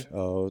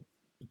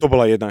 To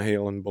bola jedna,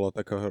 len bola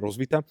taká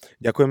rozvitá.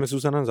 Ďakujeme,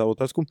 Zuzana, za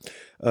otázku.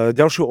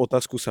 Ďalšiu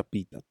otázku sa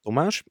pýta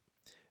Tomáš.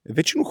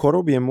 Väčšinu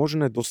chorób je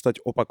možné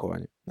dostať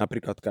opakovane.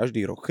 Napríklad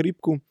každý rok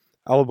chrípku,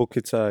 alebo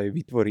keď sa aj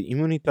vytvorí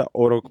imunita,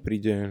 o rok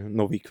príde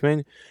nový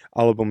kmeň,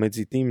 alebo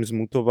medzi tým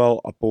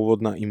zmutoval a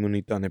pôvodná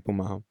imunita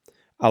nepomáha.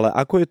 Ale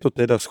ako je to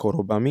teda s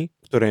chorobami,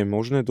 ktoré je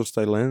možné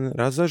dostať len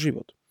raz za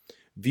život?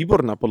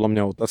 Výborná podľa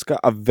mňa otázka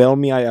a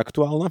veľmi aj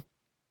aktuálna.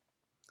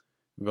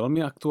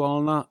 Veľmi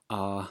aktuálna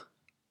a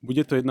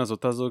bude to jedna z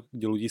otázok,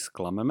 kde ľudí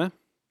sklameme,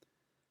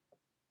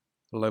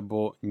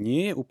 lebo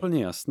nie je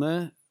úplne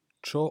jasné,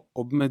 čo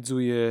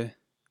obmedzuje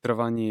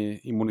trvanie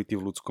imunity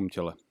v ľudskom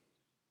tele.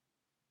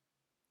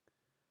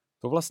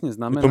 To vlastne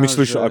znamená, to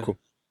myslíš ako?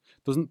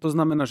 To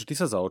znamená, že ty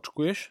sa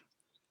zaočkuješ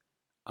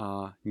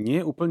a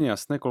nie je úplne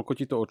jasné, koľko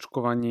ti to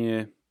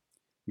očkovanie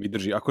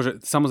vydrží.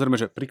 Akože, samozrejme,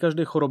 že pri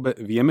každej chorobe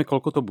vieme,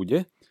 koľko to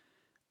bude,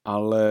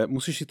 ale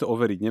musíš si to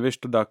overiť.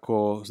 Nevieš to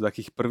z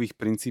takých prvých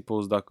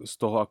princípov, z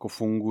toho, ako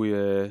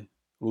funguje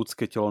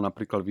ľudské telo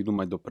napríklad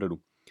vydúmať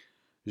dopredu.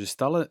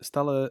 Že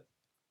stále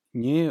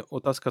nie je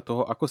otázka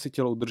toho, ako si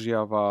telo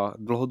udržiava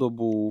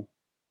dlhodobú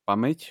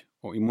pamäť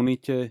o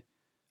imunite,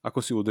 ako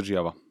si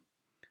udržiava.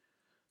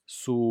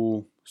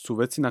 Sú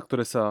veci, na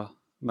ktoré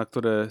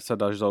sa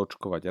dáš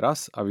zaočkovať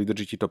raz a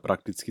vydrží ti to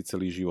prakticky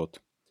celý život.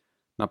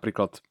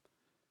 Napríklad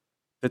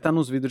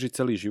tetanus vydrží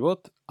celý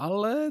život,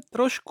 ale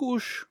trošku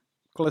už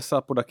klesá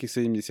po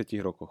takých 70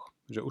 rokoch.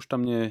 Že už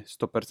tam nie je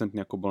 100%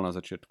 ako bol na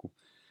začiatku.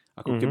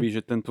 Ako keby,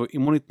 že ten tvoj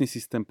imunitný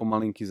systém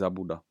pomalinky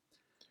zabúda.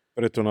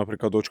 Preto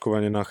napríklad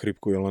očkovanie na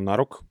chrípku je len na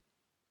rok?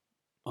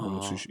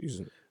 Musíš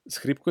ísť. S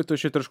chrípkou je to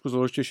ešte trošku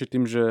zložitejšie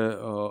tým, že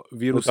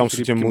vírusy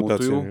chrípky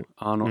mutujú.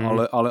 Áno,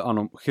 ale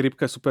áno,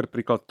 chrípka je super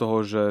príklad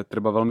toho, že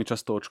treba veľmi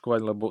často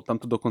očkovať, lebo tam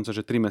to dokonca,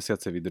 že 3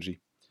 mesiace vydrží.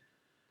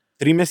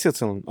 3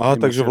 mesiace len? Aha,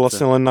 takže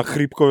vlastne len na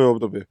chrípkové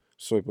obdobie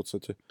v svojej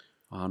podstate.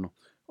 Áno.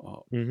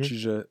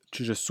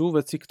 Čiže sú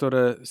veci,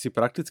 ktoré si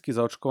prakticky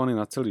zaočkované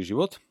na celý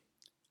život,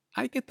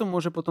 aj keď to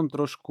môže potom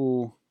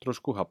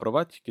trošku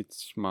haprovať,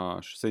 keď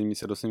máš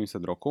 70-80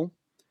 rokov.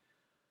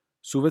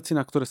 Sú veci,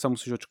 na ktoré sa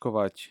musíš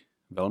očkovať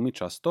veľmi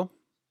často,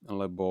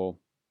 lebo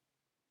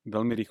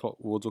veľmi rýchlo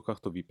v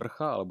úvodzovkách to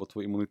vyprchá, alebo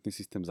tvoj imunitný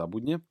systém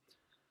zabudne.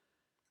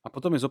 A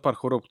potom je zo pár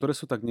chorób, ktoré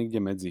sú tak niekde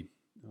medzi.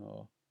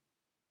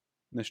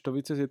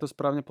 Neštovice, je to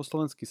správne po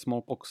slovensky?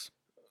 Smallpox?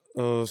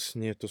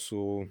 Nie, to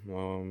sú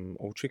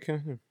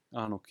ovčíky?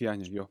 Áno,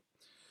 kiahne, jo.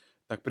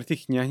 Tak pri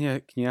tých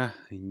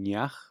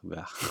kniach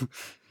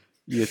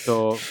je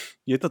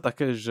to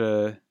také,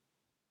 že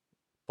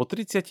po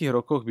 30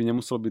 rokoch by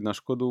nemuselo byť na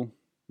škodu,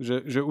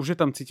 že už je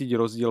tam cítiť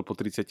rozdiel po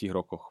 30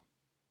 rokoch.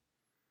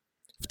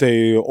 V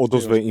tej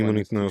odozve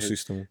imunitného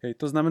systému.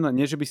 To znamená,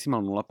 nie, že by si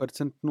mal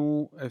 0%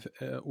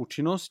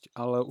 účinnosť,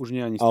 ale už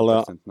nie ani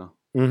 100%.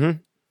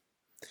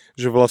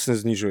 Že vlastne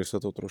znižuje sa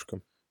to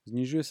troška.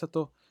 Znižuje sa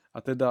to a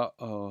teda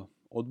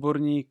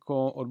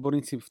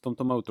odborníci v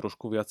tomto majú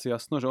trošku viac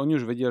jasno, že oni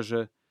už vedia,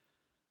 že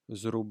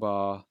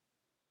zhruba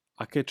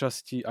aké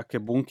časti, aké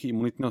bunky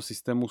imunitného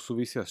systému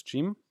súvisia s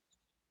čím,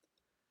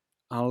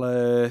 ale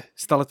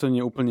stále to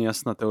nie je úplne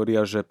jasná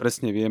teória, že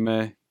presne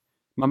vieme,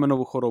 máme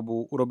novú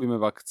chorobu,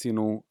 urobíme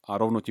vakcínu a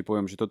rovno ti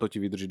poviem, že toto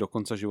ti vydrží do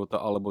konca života,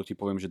 alebo ti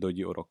poviem, že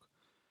dojde o rok.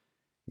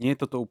 Nie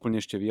je toto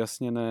úplne ešte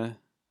vyjasnené,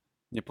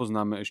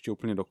 nepoznáme ešte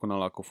úplne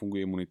dokonale, ako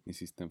funguje imunitný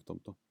systém v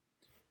tomto.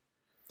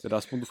 Teda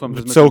aspoň dúfam,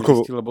 že sme to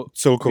zistili, lebo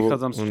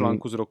vychádzam z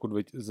článku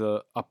z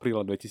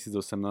apríla 2018,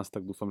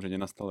 tak dúfam, že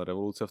nenastala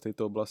revolúcia v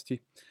tejto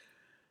oblasti.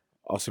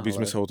 Asi by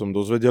sme sa o tom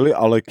dozvedeli,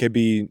 ale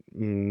keby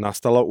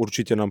nastala,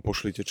 určite nám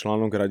pošlite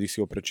článok, radi si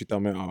ho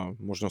prečítame a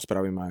možno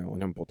spravíme aj o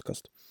ňom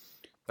podcast.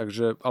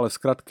 Takže, ale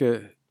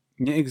skratke,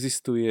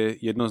 neexistuje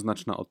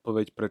jednoznačná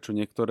odpoveď, prečo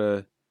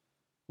niektoré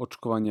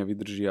očkovania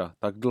vydržia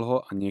tak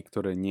dlho a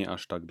niektoré nie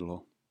až tak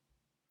dlho.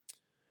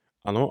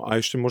 Áno, a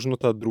ešte možno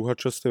tá druhá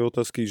časť tej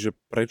otázky, že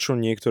prečo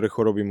niektoré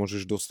choroby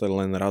môžeš dostať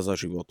len raz za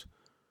život.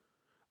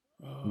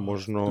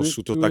 Možno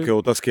sú to také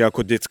otázky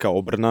ako detská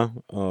obrna,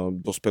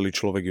 dospelý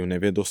človek ju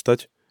nevie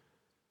dostať.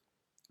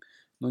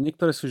 No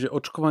niektoré sú, že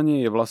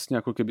očkovanie je vlastne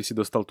ako keby si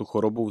dostal tú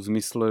chorobu v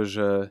zmysle,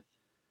 že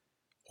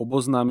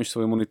oboznámiš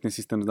svoj imunitný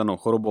systém s danou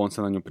chorobou, on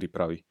sa na ňu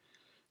pripraví.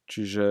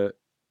 Čiže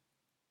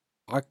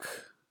ak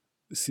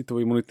si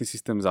tvoj imunitný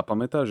systém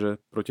zapamätá,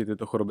 že proti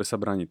tejto chorobe sa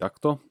bráni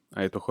takto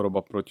a je to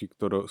choroba,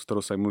 s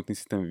ktorou sa imunitný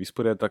systém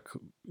vysporiada, tak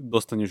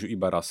dostaneš ju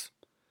iba raz.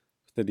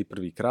 Vtedy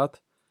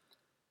prvýkrát.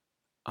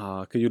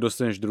 A keď ju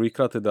dostaneš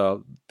druhýkrát, teda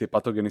tie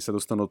patogény sa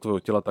dostanú do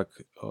tvojho tela, tak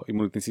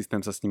imunitný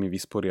systém sa s nimi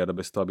vysporiada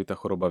bez toho, aby tá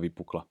choroba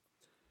vypukla.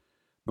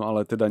 No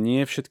ale teda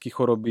nie všetky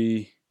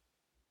choroby,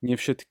 nie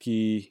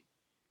všetky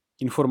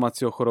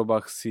informácie o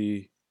chorobách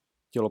si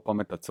telo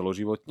pamätá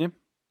celoživotne.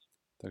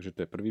 Takže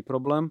to je prvý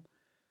problém.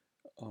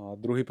 A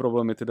druhý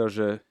problém je teda,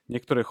 že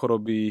niektoré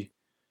choroby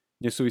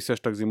nesúvisia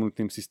až tak s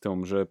imunitným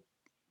systémom, že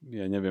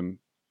ja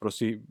neviem,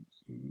 proste...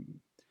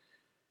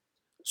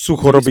 Sú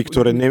choroby,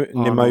 ktoré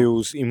nemajú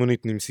s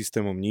imunitným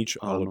systémom nič,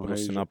 ale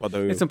proste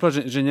napadajú. Nechcem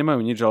povedať, že nemajú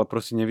nič, ale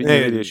proste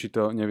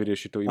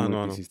nevyrieši to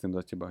imunitný systém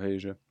za teba,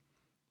 hej, že...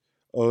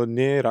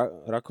 Nie je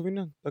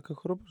rakovina taká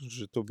choroba?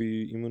 Že to by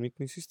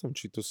imunitný systém?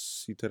 Či to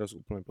si teraz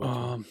úplne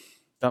povedal?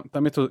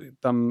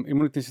 Tam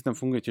imunitný systém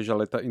funguje tiež,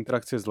 ale tá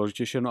interakcia je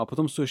zložitejšia. No a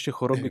potom sú ešte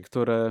choroby,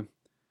 ktoré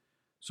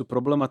sú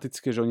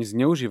problematické, že oni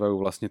zneužívajú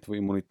vlastne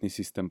tvoj imunitný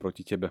systém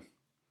proti tebe.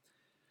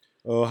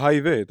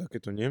 HIV je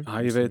takéto, nie?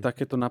 HIV je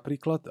takéto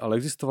napríklad, ale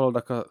existoval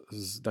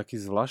taký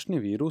zvláštny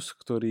vírus,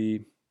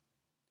 ktorý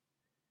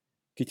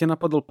keď ťa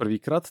napadol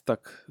prvýkrát,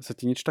 tak sa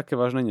ti nič také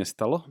vážne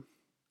nestalo,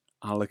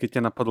 ale keď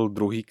ťa napadol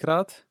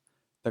druhýkrát,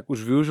 tak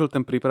už využil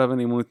ten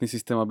pripravený imunitný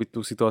systém, aby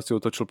tú situáciu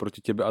otočil proti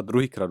tebe a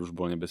druhýkrát už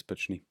bol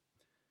nebezpečný.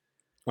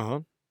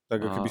 Aha,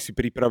 tak ako by si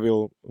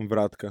pripravil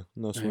vrátka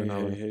na svoj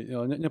návrh.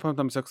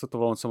 Nepamätám si, ako sa to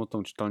volalo, som o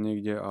tom čítal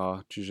niekde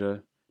a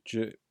čiže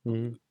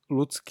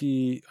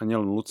ľudský, a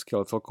nielen ľudský,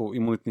 ale celkovo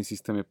imunitný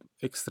systém je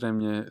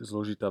extrémne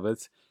zložitá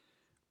vec,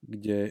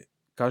 kde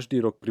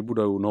každý rok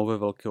pribúdajú nové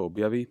veľké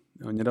objavy.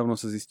 Nedávno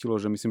sa zistilo,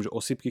 že myslím, že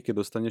osýpky,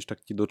 keď dostaneš, tak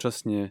ti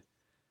dočasne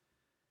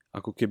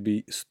ako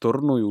keby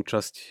stornujú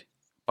časť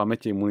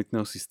pamäte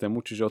imunitného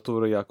systému, čiže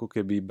otvoria ako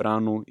keby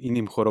bránu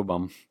iným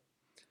chorobám.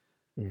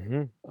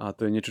 A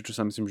to je niečo, čo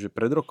sa myslím, že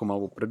pred rokom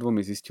alebo pred 2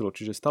 zistilo,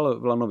 čiže stále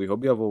veľa nových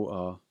objavov a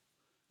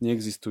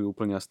neexistujú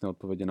úplne jasné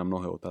odpovede na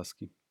mnohé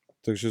otázky.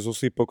 Takže z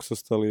osýpok sa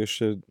stali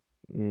ešte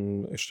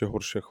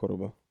horšia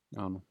choroba.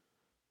 Áno.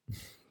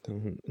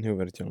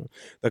 Neuveriteľné.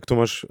 Tak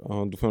Tomáš,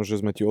 dúfam,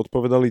 že sme ti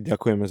odpovedali.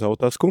 Ďakujeme za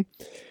otázku.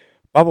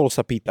 Pavol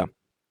sa pýta.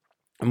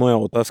 Moja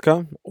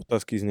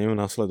otázky znejú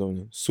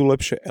následovne. Sú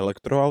lepšie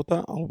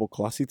elektroauta alebo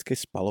klasické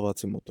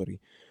spaľovacie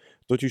motory?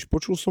 Totiž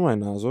počul som aj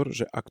názor,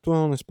 že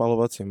aktuálne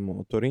spaľovacie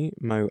motory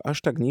majú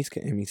až tak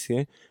nízke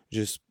emisie,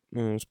 že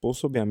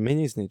spôsobia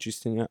menej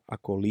znečistenia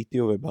ako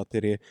lítiové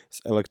batérie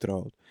z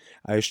elektroaut.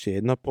 A ešte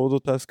jedna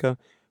podotázka.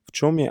 V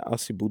čom je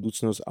asi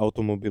budúcnosť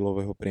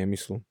automobilového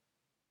priemyslu?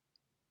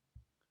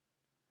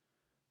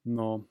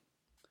 No,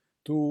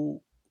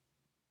 tu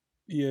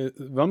je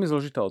veľmi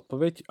zložitá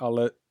odpoveď,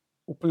 ale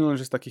úplne len,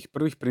 že z takých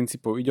prvých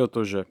princípov ide o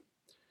to, že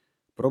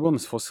problém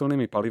s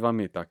fosílnymi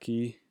palivami je taký,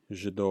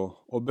 že do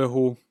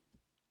obehu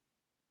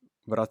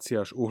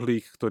vraciaš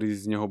uhlík, ktorý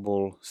z neho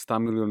bol 100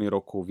 milióny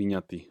rokov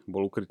vyňatý,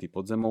 bol ukrytý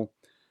pod zemou.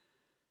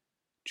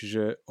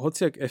 Čiže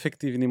hoci ak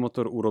efektívny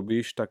motor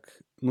urobíš, tak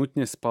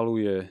nutne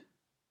spaluje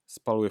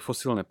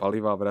fosílne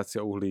paliva a vracia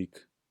uhlík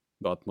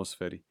do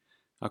atmosféry.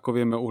 Ako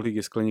vieme,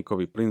 uhlík je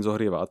skleníkový plyn,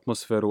 zohrieva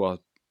atmosféru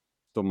a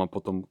to má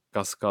potom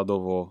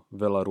kaskádovo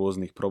veľa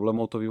rôznych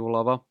problémov to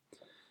vyvoláva.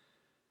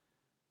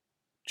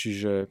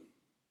 Čiže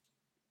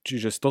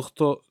z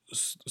tohto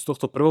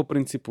prvého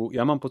princípu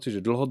ja mám pocit,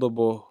 že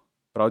dlhodobo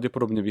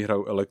pravdepodobne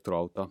vyhrajú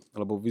elektroauta,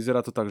 lebo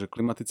vyzerá to tak, že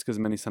klimatické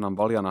zmeny sa nám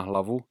valia na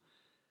hlavu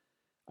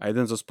a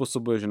jeden zo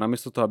spôsobov je, že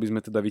namiesto toho, aby sme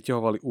teda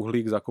vyťahovali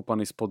uhlík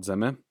zakopaný spod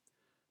zeme,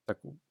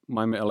 tak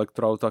máme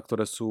elektroauta,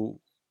 ktoré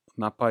sú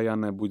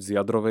napájané buď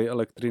z jadrovej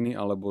elektriny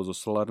alebo zo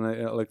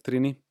solárnej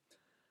elektriny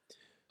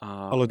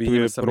a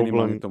vyhneme sa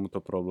minimálne tomuto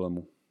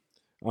problému.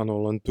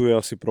 Áno, len tu je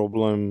asi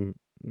problém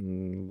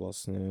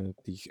vlastne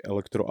tých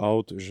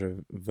elektroaut,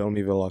 že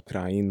veľmi veľa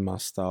krajín má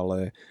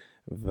stále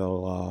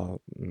veľa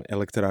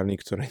elektrární,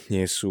 ktoré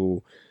nie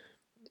sú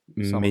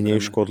menej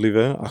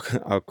škodlivé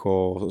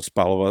ako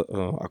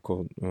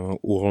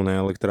uholné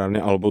elektrárne,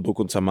 alebo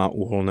dokonca má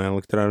uholné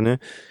elektrárne.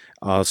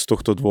 A z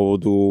tohto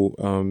dôvodu,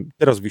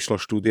 teraz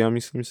vyšla štúdia,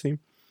 myslím si,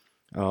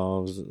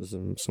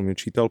 som ju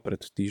čítal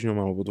pred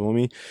týždňom alebo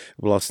 2,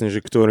 vlastne,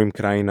 že ktorým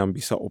krajinám by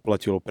sa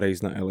oplatilo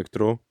prejsť na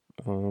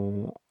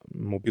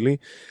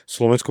elektromobily.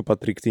 Slovensko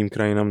patrí k tým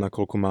krajinám,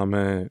 nakoľko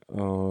máme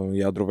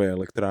jadrové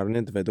elektrárne,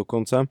 2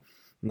 dokonca,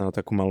 na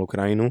takú malú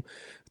krajinu,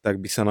 tak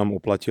by sa nám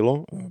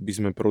oplatilo, by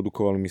sme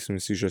produkovali,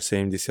 myslím si, že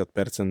 70%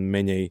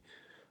 menej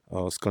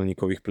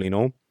skleníkových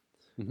plynov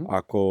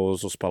ako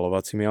so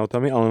spaľovacími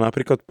autami, ale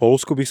napríklad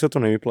Poľsku by sa to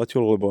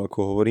nevyplatilo, lebo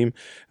ako hovorím,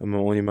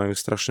 oni majú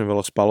strašne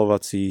veľa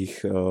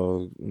spaľovacích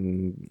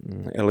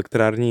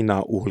elektrární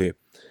na uhlie.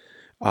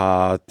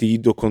 A tí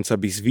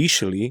dokonca by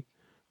zvýšili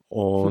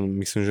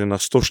myslím, že na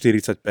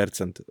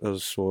 140%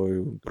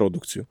 svoju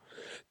produkciu.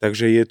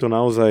 Takže je to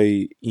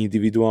naozaj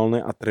individuálne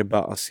a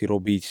treba asi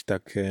robiť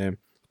také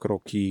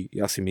kroky,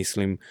 ja si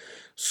myslím,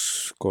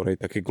 skorej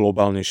také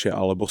globálnejšie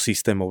alebo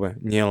systémové.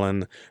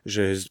 Nielen,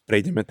 že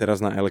prejdeme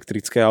teraz na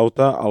elektrické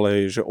auta,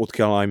 ale že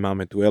odkiaľ aj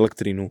máme tú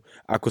elektrínu,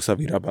 ako sa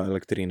vyrába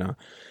elektrina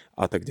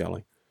a tak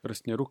ďalej.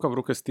 Presne, ruka v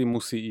ruke s tým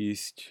musí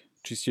ísť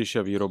čistejšia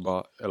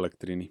výroba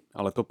elektriny.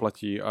 Ale to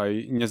platí aj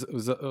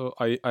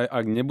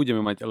ak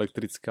nebudeme mať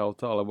elektrické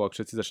auta, alebo ak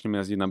všetci začneme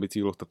jazdiť na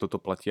bicykloch, tak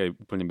toto platí aj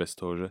úplne bez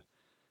toho, že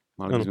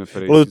mali by sme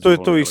prejsť. Ale to je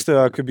to isté,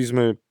 ako by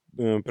sme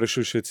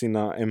prešli všetci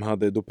na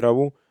MHD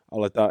dopravu,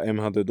 ale tá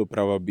MHD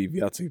doprava by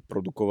viacej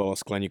produkovala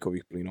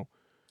skleníkových plynov.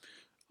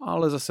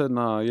 Ale zase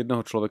na jedného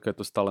človeka je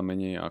to stále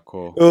menej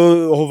ako...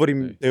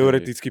 Hovorím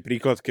teoretický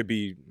príklad,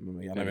 keby,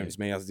 ja neviem,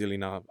 sme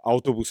jazdili na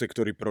autobuse,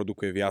 ktorý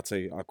produkuje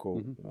viacej,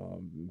 ako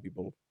by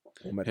bol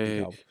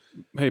pomerný aut.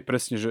 Hej,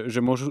 presne, že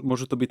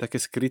môžu to byť také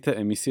skryté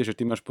emisie, že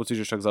ty máš pocit,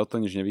 že však z auta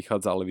nič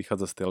nevychádza, ale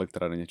vychádza z tej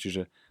elektrárne.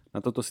 Čiže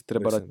na toto si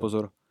treba dať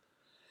pozor.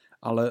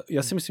 Ale ja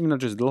si myslím,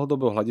 že z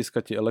dlhodobého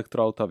hľadiska tie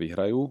elektroauta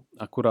vyhrajú,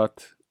 akurát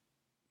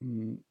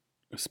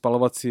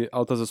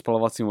auta so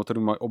spaľovacími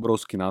motormi majú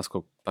obrovský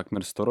náskok,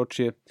 takmer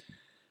storočie,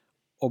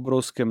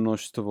 obrovské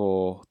množstvo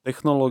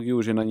technológií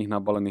už je na nich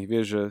nabalených,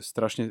 vieš, že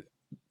strašne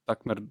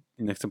takmer,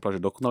 nechcem povedať,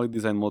 že dokonalý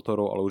dizajn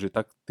motorov, ale už je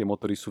tak, tie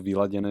motory sú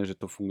vyladené, že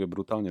to funguje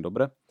brutálne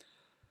dobre.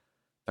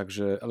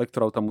 Takže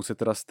elektroauta musia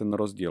teraz ten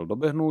rozdiel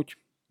dobehnúť,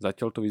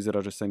 zatiaľ to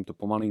vyzerá, že sa im to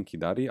pomalinky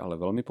darí, ale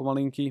veľmi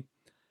pomalinky.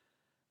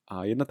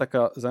 A jedna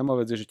taká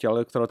zaujímavá vec je, že tie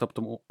elektroauta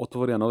potom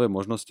otvoria nové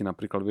možnosti,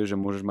 napríklad vieš, že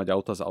môžeš mať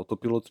auta s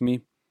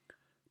autopilotmi,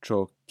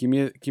 čo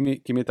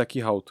kým je taký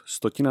aut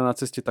 100 na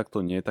ceste, tak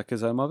to nie je také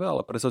zaujímavé,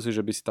 ale predstav si,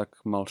 že by si tak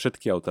mal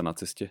všetky auta na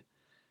ceste.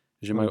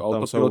 Že majú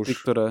autopiloty,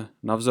 ktoré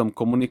navzájom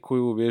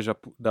komunikujú, vieš, a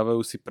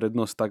dávajú si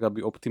prednosť tak, aby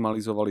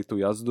optimalizovali tú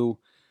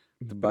jazdu,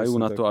 dbajú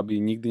na to,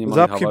 aby nikdy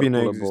nemali havárku. Zápchy by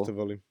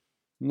neexistovali.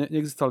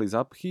 Neexistovali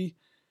zápchy,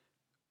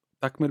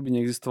 takmer by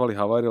neexistovali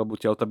havárie, lebo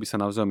tie auta by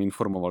sa navzájom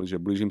informovali, že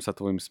blížim sa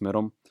tvojim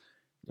smerom.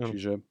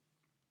 Čiže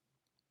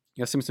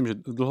ja si myslím, že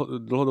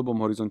v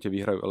dlhodobom horizonte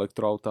vyhrajú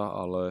elektroauta,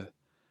 ale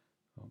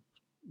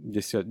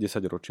 10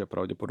 ročia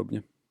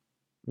pravdepodobne.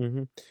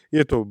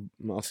 Je to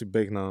asi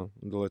beh na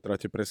dlhé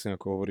trate, presne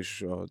ako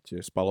hovoríš, tie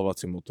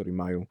spaľovacie motory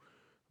majú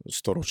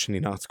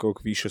 100-ročný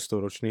náskok, vyše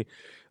 100-ročný,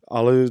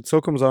 ale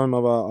celkom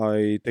zaujímavá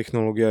aj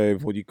technológia je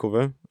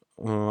vodíkové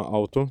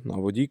auto na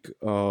vodík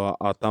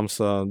a tam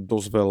sa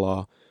dosť veľa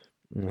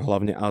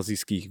hlavne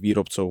azijských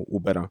výrobcov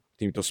uberá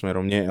týmto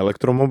smerom. Nie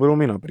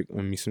elektromobilmi,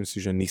 napríklad myslím si,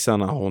 že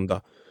Nissan a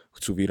Honda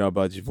chcú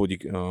vyrábať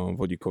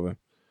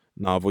vodíkové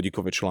na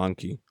vodíkové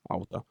články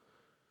auta.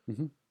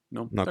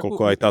 No,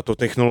 nakoľko aj táto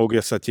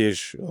technológia sa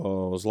tiež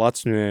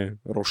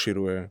zlacňuje,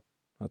 rozširuje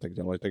a tak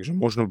ďalej. Takže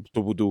možno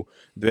to budú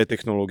dve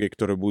technológie,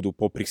 ktoré budú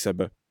popri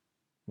sebe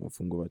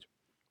fungovať.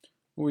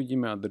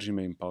 Uvidíme a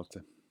držíme im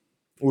palce.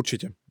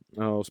 Určite.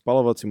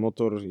 Spaľovací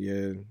motor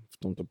je v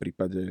tomto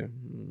prípade...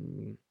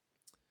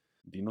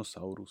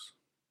 Dinosaurus.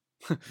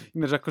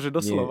 Ináč akože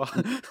doslova.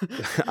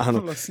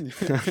 Áno. Vlastne.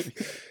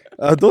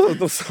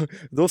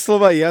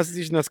 Doslova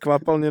jazdíš na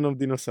skvápalnenom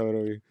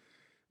dinosaurovi.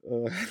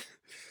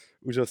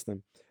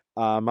 Úžasné.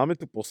 A máme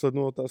tu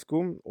poslednú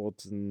otázku od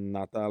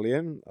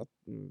Natálie. A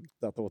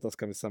táto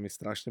otázka sa mi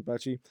strašne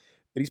páči.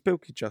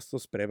 Príspevky často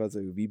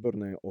sprevádzajú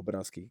výborné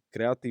obrázky,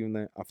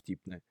 kreatívne a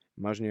vtipné.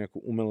 Máš nejakú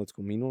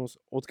umeleckú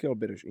minulosť? Odkiaľ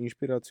bereš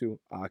inšpiráciu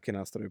a aké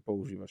nástroje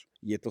používaš?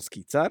 Je to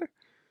skicár?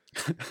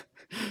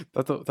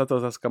 Táto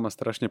otázka ma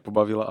strašne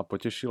pobavila a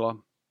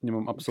potešila.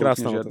 Nemám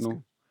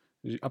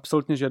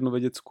absolútne žiadnu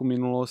vedeckú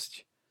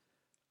minulosť.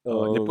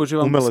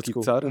 Nepoužívam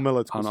skicár.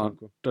 Áno,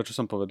 to čo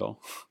som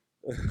povedal.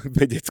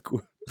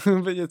 Vedeckú.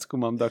 Vedeckú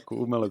mám takú,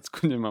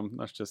 umeleckú nemám,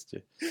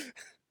 našťastie.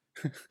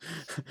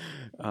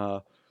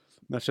 A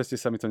našťastie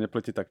sa mi to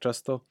nepletí tak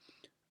často.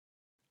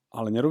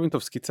 Ale nerobím to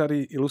v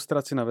skicári.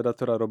 Ilustrácie na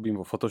Vedatora robím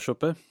vo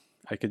Photoshope,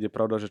 aj keď je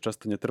pravda, že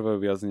často netrvajú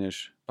viac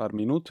než pár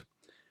minút.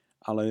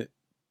 Ale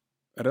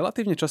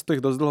relatívne často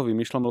ich dosť dlho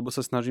vymýšľam, lebo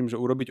sa snažím, že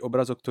urobiť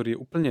obrázok, ktorý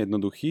je úplne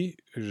jednoduchý,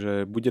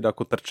 že bude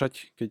ako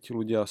trčať, keď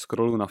ľudia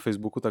scrollujú na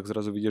Facebooku, tak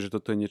zrazu vidia, že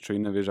toto je niečo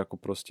iné, vieš, ako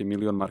proste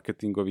milión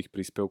marketingových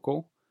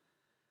príspevkov.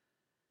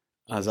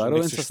 A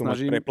zároveň sa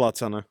snažím...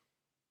 preplácané.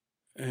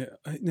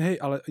 Hej,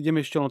 ale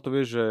ideme ešte len to,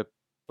 vieš, že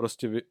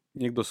proste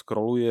niekto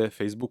scrolluje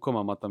Facebookom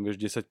a má tam,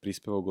 vieš, 10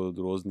 príspevok od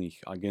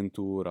rôznych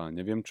agentúr a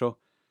neviem čo.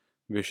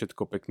 Vieš,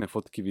 všetko pekné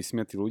fotky,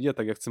 vysmiatí ľudia,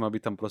 tak ja chcem,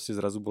 aby tam proste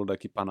zrazu bol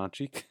taký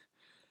panáčik.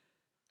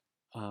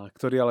 A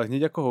ktorý ale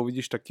hneď ako ho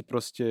vidíš, tak ti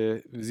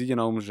proste vzíde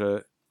na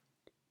že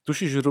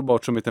tušíš zhruba,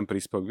 o čom je ten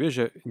príspevok. Vieš,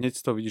 že hneď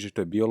z toho vidíš, že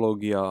to je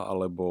biológia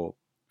alebo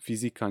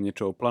fyzika,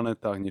 niečo o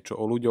planetách, niečo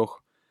o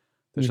ľuďoch.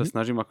 Takže sa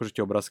snažím akože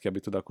tie obrázky,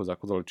 aby to tako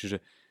zakodali.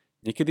 Čiže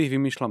niekedy ich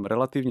vymýšľam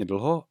relatívne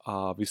dlho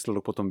a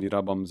výsledok potom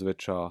vyrábam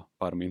zväčša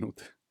pár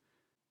minút.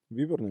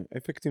 Výborné.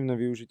 Efektívne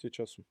využitie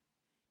času.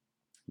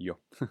 Jo.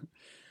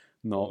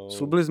 No,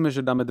 slúbili sme,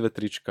 že dáme 2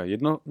 trička.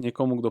 Jedno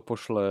niekomu, kto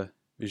pošle,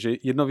 že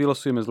jedno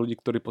vylosujeme z ľudí,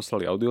 ktorí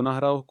poslali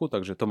audionahrávku,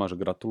 takže Tomáš,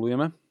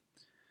 gratulujeme.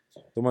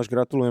 Tomáš,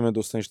 gratulujeme,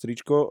 dostaneš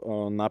tričko.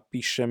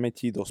 Napíšeme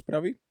ti do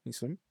správy,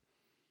 myslím.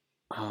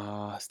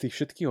 A z tých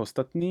všetkých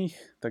ostatných,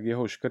 tak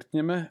jeho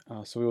škrtneme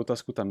a svoju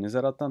otázku tam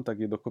nezarátam, tak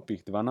je dokopy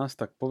ich 12,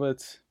 tak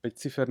povedz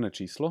 5-ciferné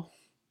číslo.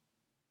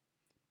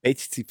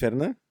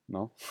 5-ciferné?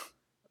 No.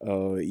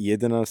 11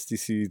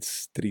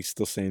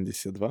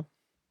 372.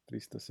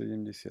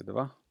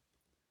 372.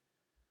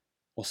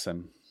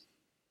 8.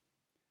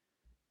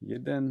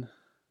 1,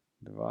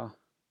 2,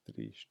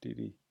 3,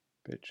 4,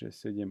 5, 6,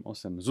 7,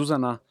 8.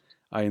 Zuzana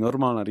a je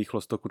normálna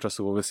rýchlosť toku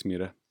času vo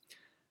vesmíre.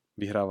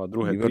 Vyhráva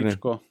druhé Výborné.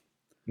 tričko.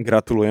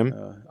 Gratulujem.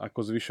 Ako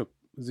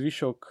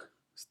zvyšok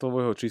z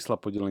tvojho čísla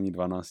podelení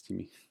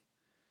 12.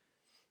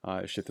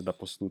 A ešte teda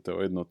posunuté o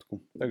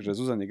jednotku. Takže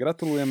Zuzane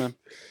gratulujeme.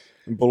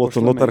 Bolo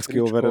to Pošleme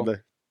notársky tričko.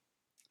 overené.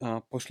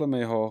 A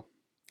pošleme jeho,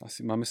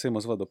 asi máme sa im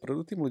ozvať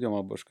dopredu tým ľuďom,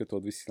 alebo až keď to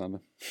odvysielame?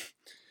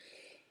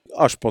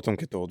 Až potom,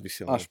 keď to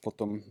odvysielame. Až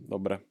potom,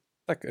 dobre.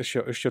 Tak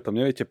ešte o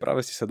tom neviete,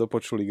 práve ste sa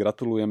dopočuli,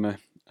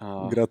 gratulujeme.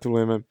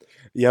 Gratulujeme.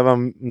 Ja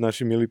vám,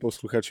 naši milí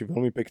posluchači,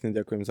 veľmi pekne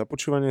ďakujem za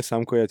počúvanie.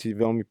 Sámko, ja ti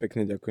veľmi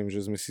pekne ďakujem,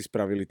 že sme si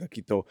spravili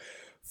takýto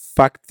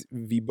fakt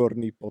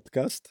výborný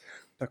podcast.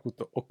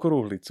 Takúto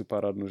okrúhlicu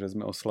parádnu, že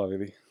sme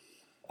oslavili.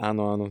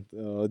 Áno, áno.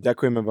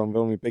 Ďakujeme vám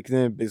veľmi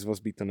pekne. Bez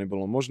vás by to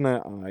nebolo možné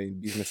a aj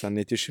by sme sa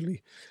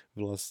netešili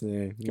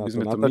vlastne na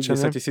to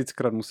natáčanie. Keby sme to my 10 000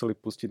 krát museli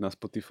pustiť na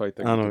Spotify,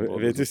 tak áno, by to bolo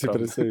viete si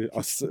predstaviť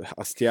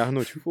a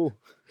stiahnuť.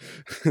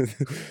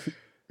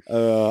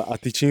 A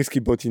tí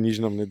čínsky boti nič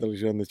nám nedali,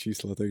 žiadne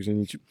čísla, takže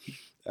nič.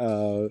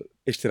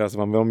 Ešte raz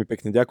vám veľmi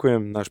pekne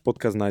ďakujem. Náš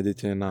podcast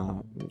nájdete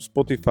na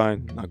Spotify,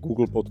 na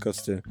Google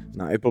podcaste,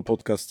 na Apple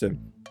podcaste.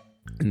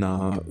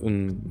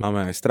 Máme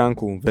aj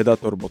stránku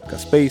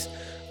vedator.space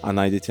a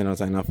nájdete nás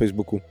aj na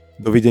Facebooku.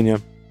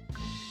 Dovidenia.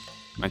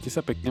 Majte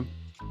sa pekne.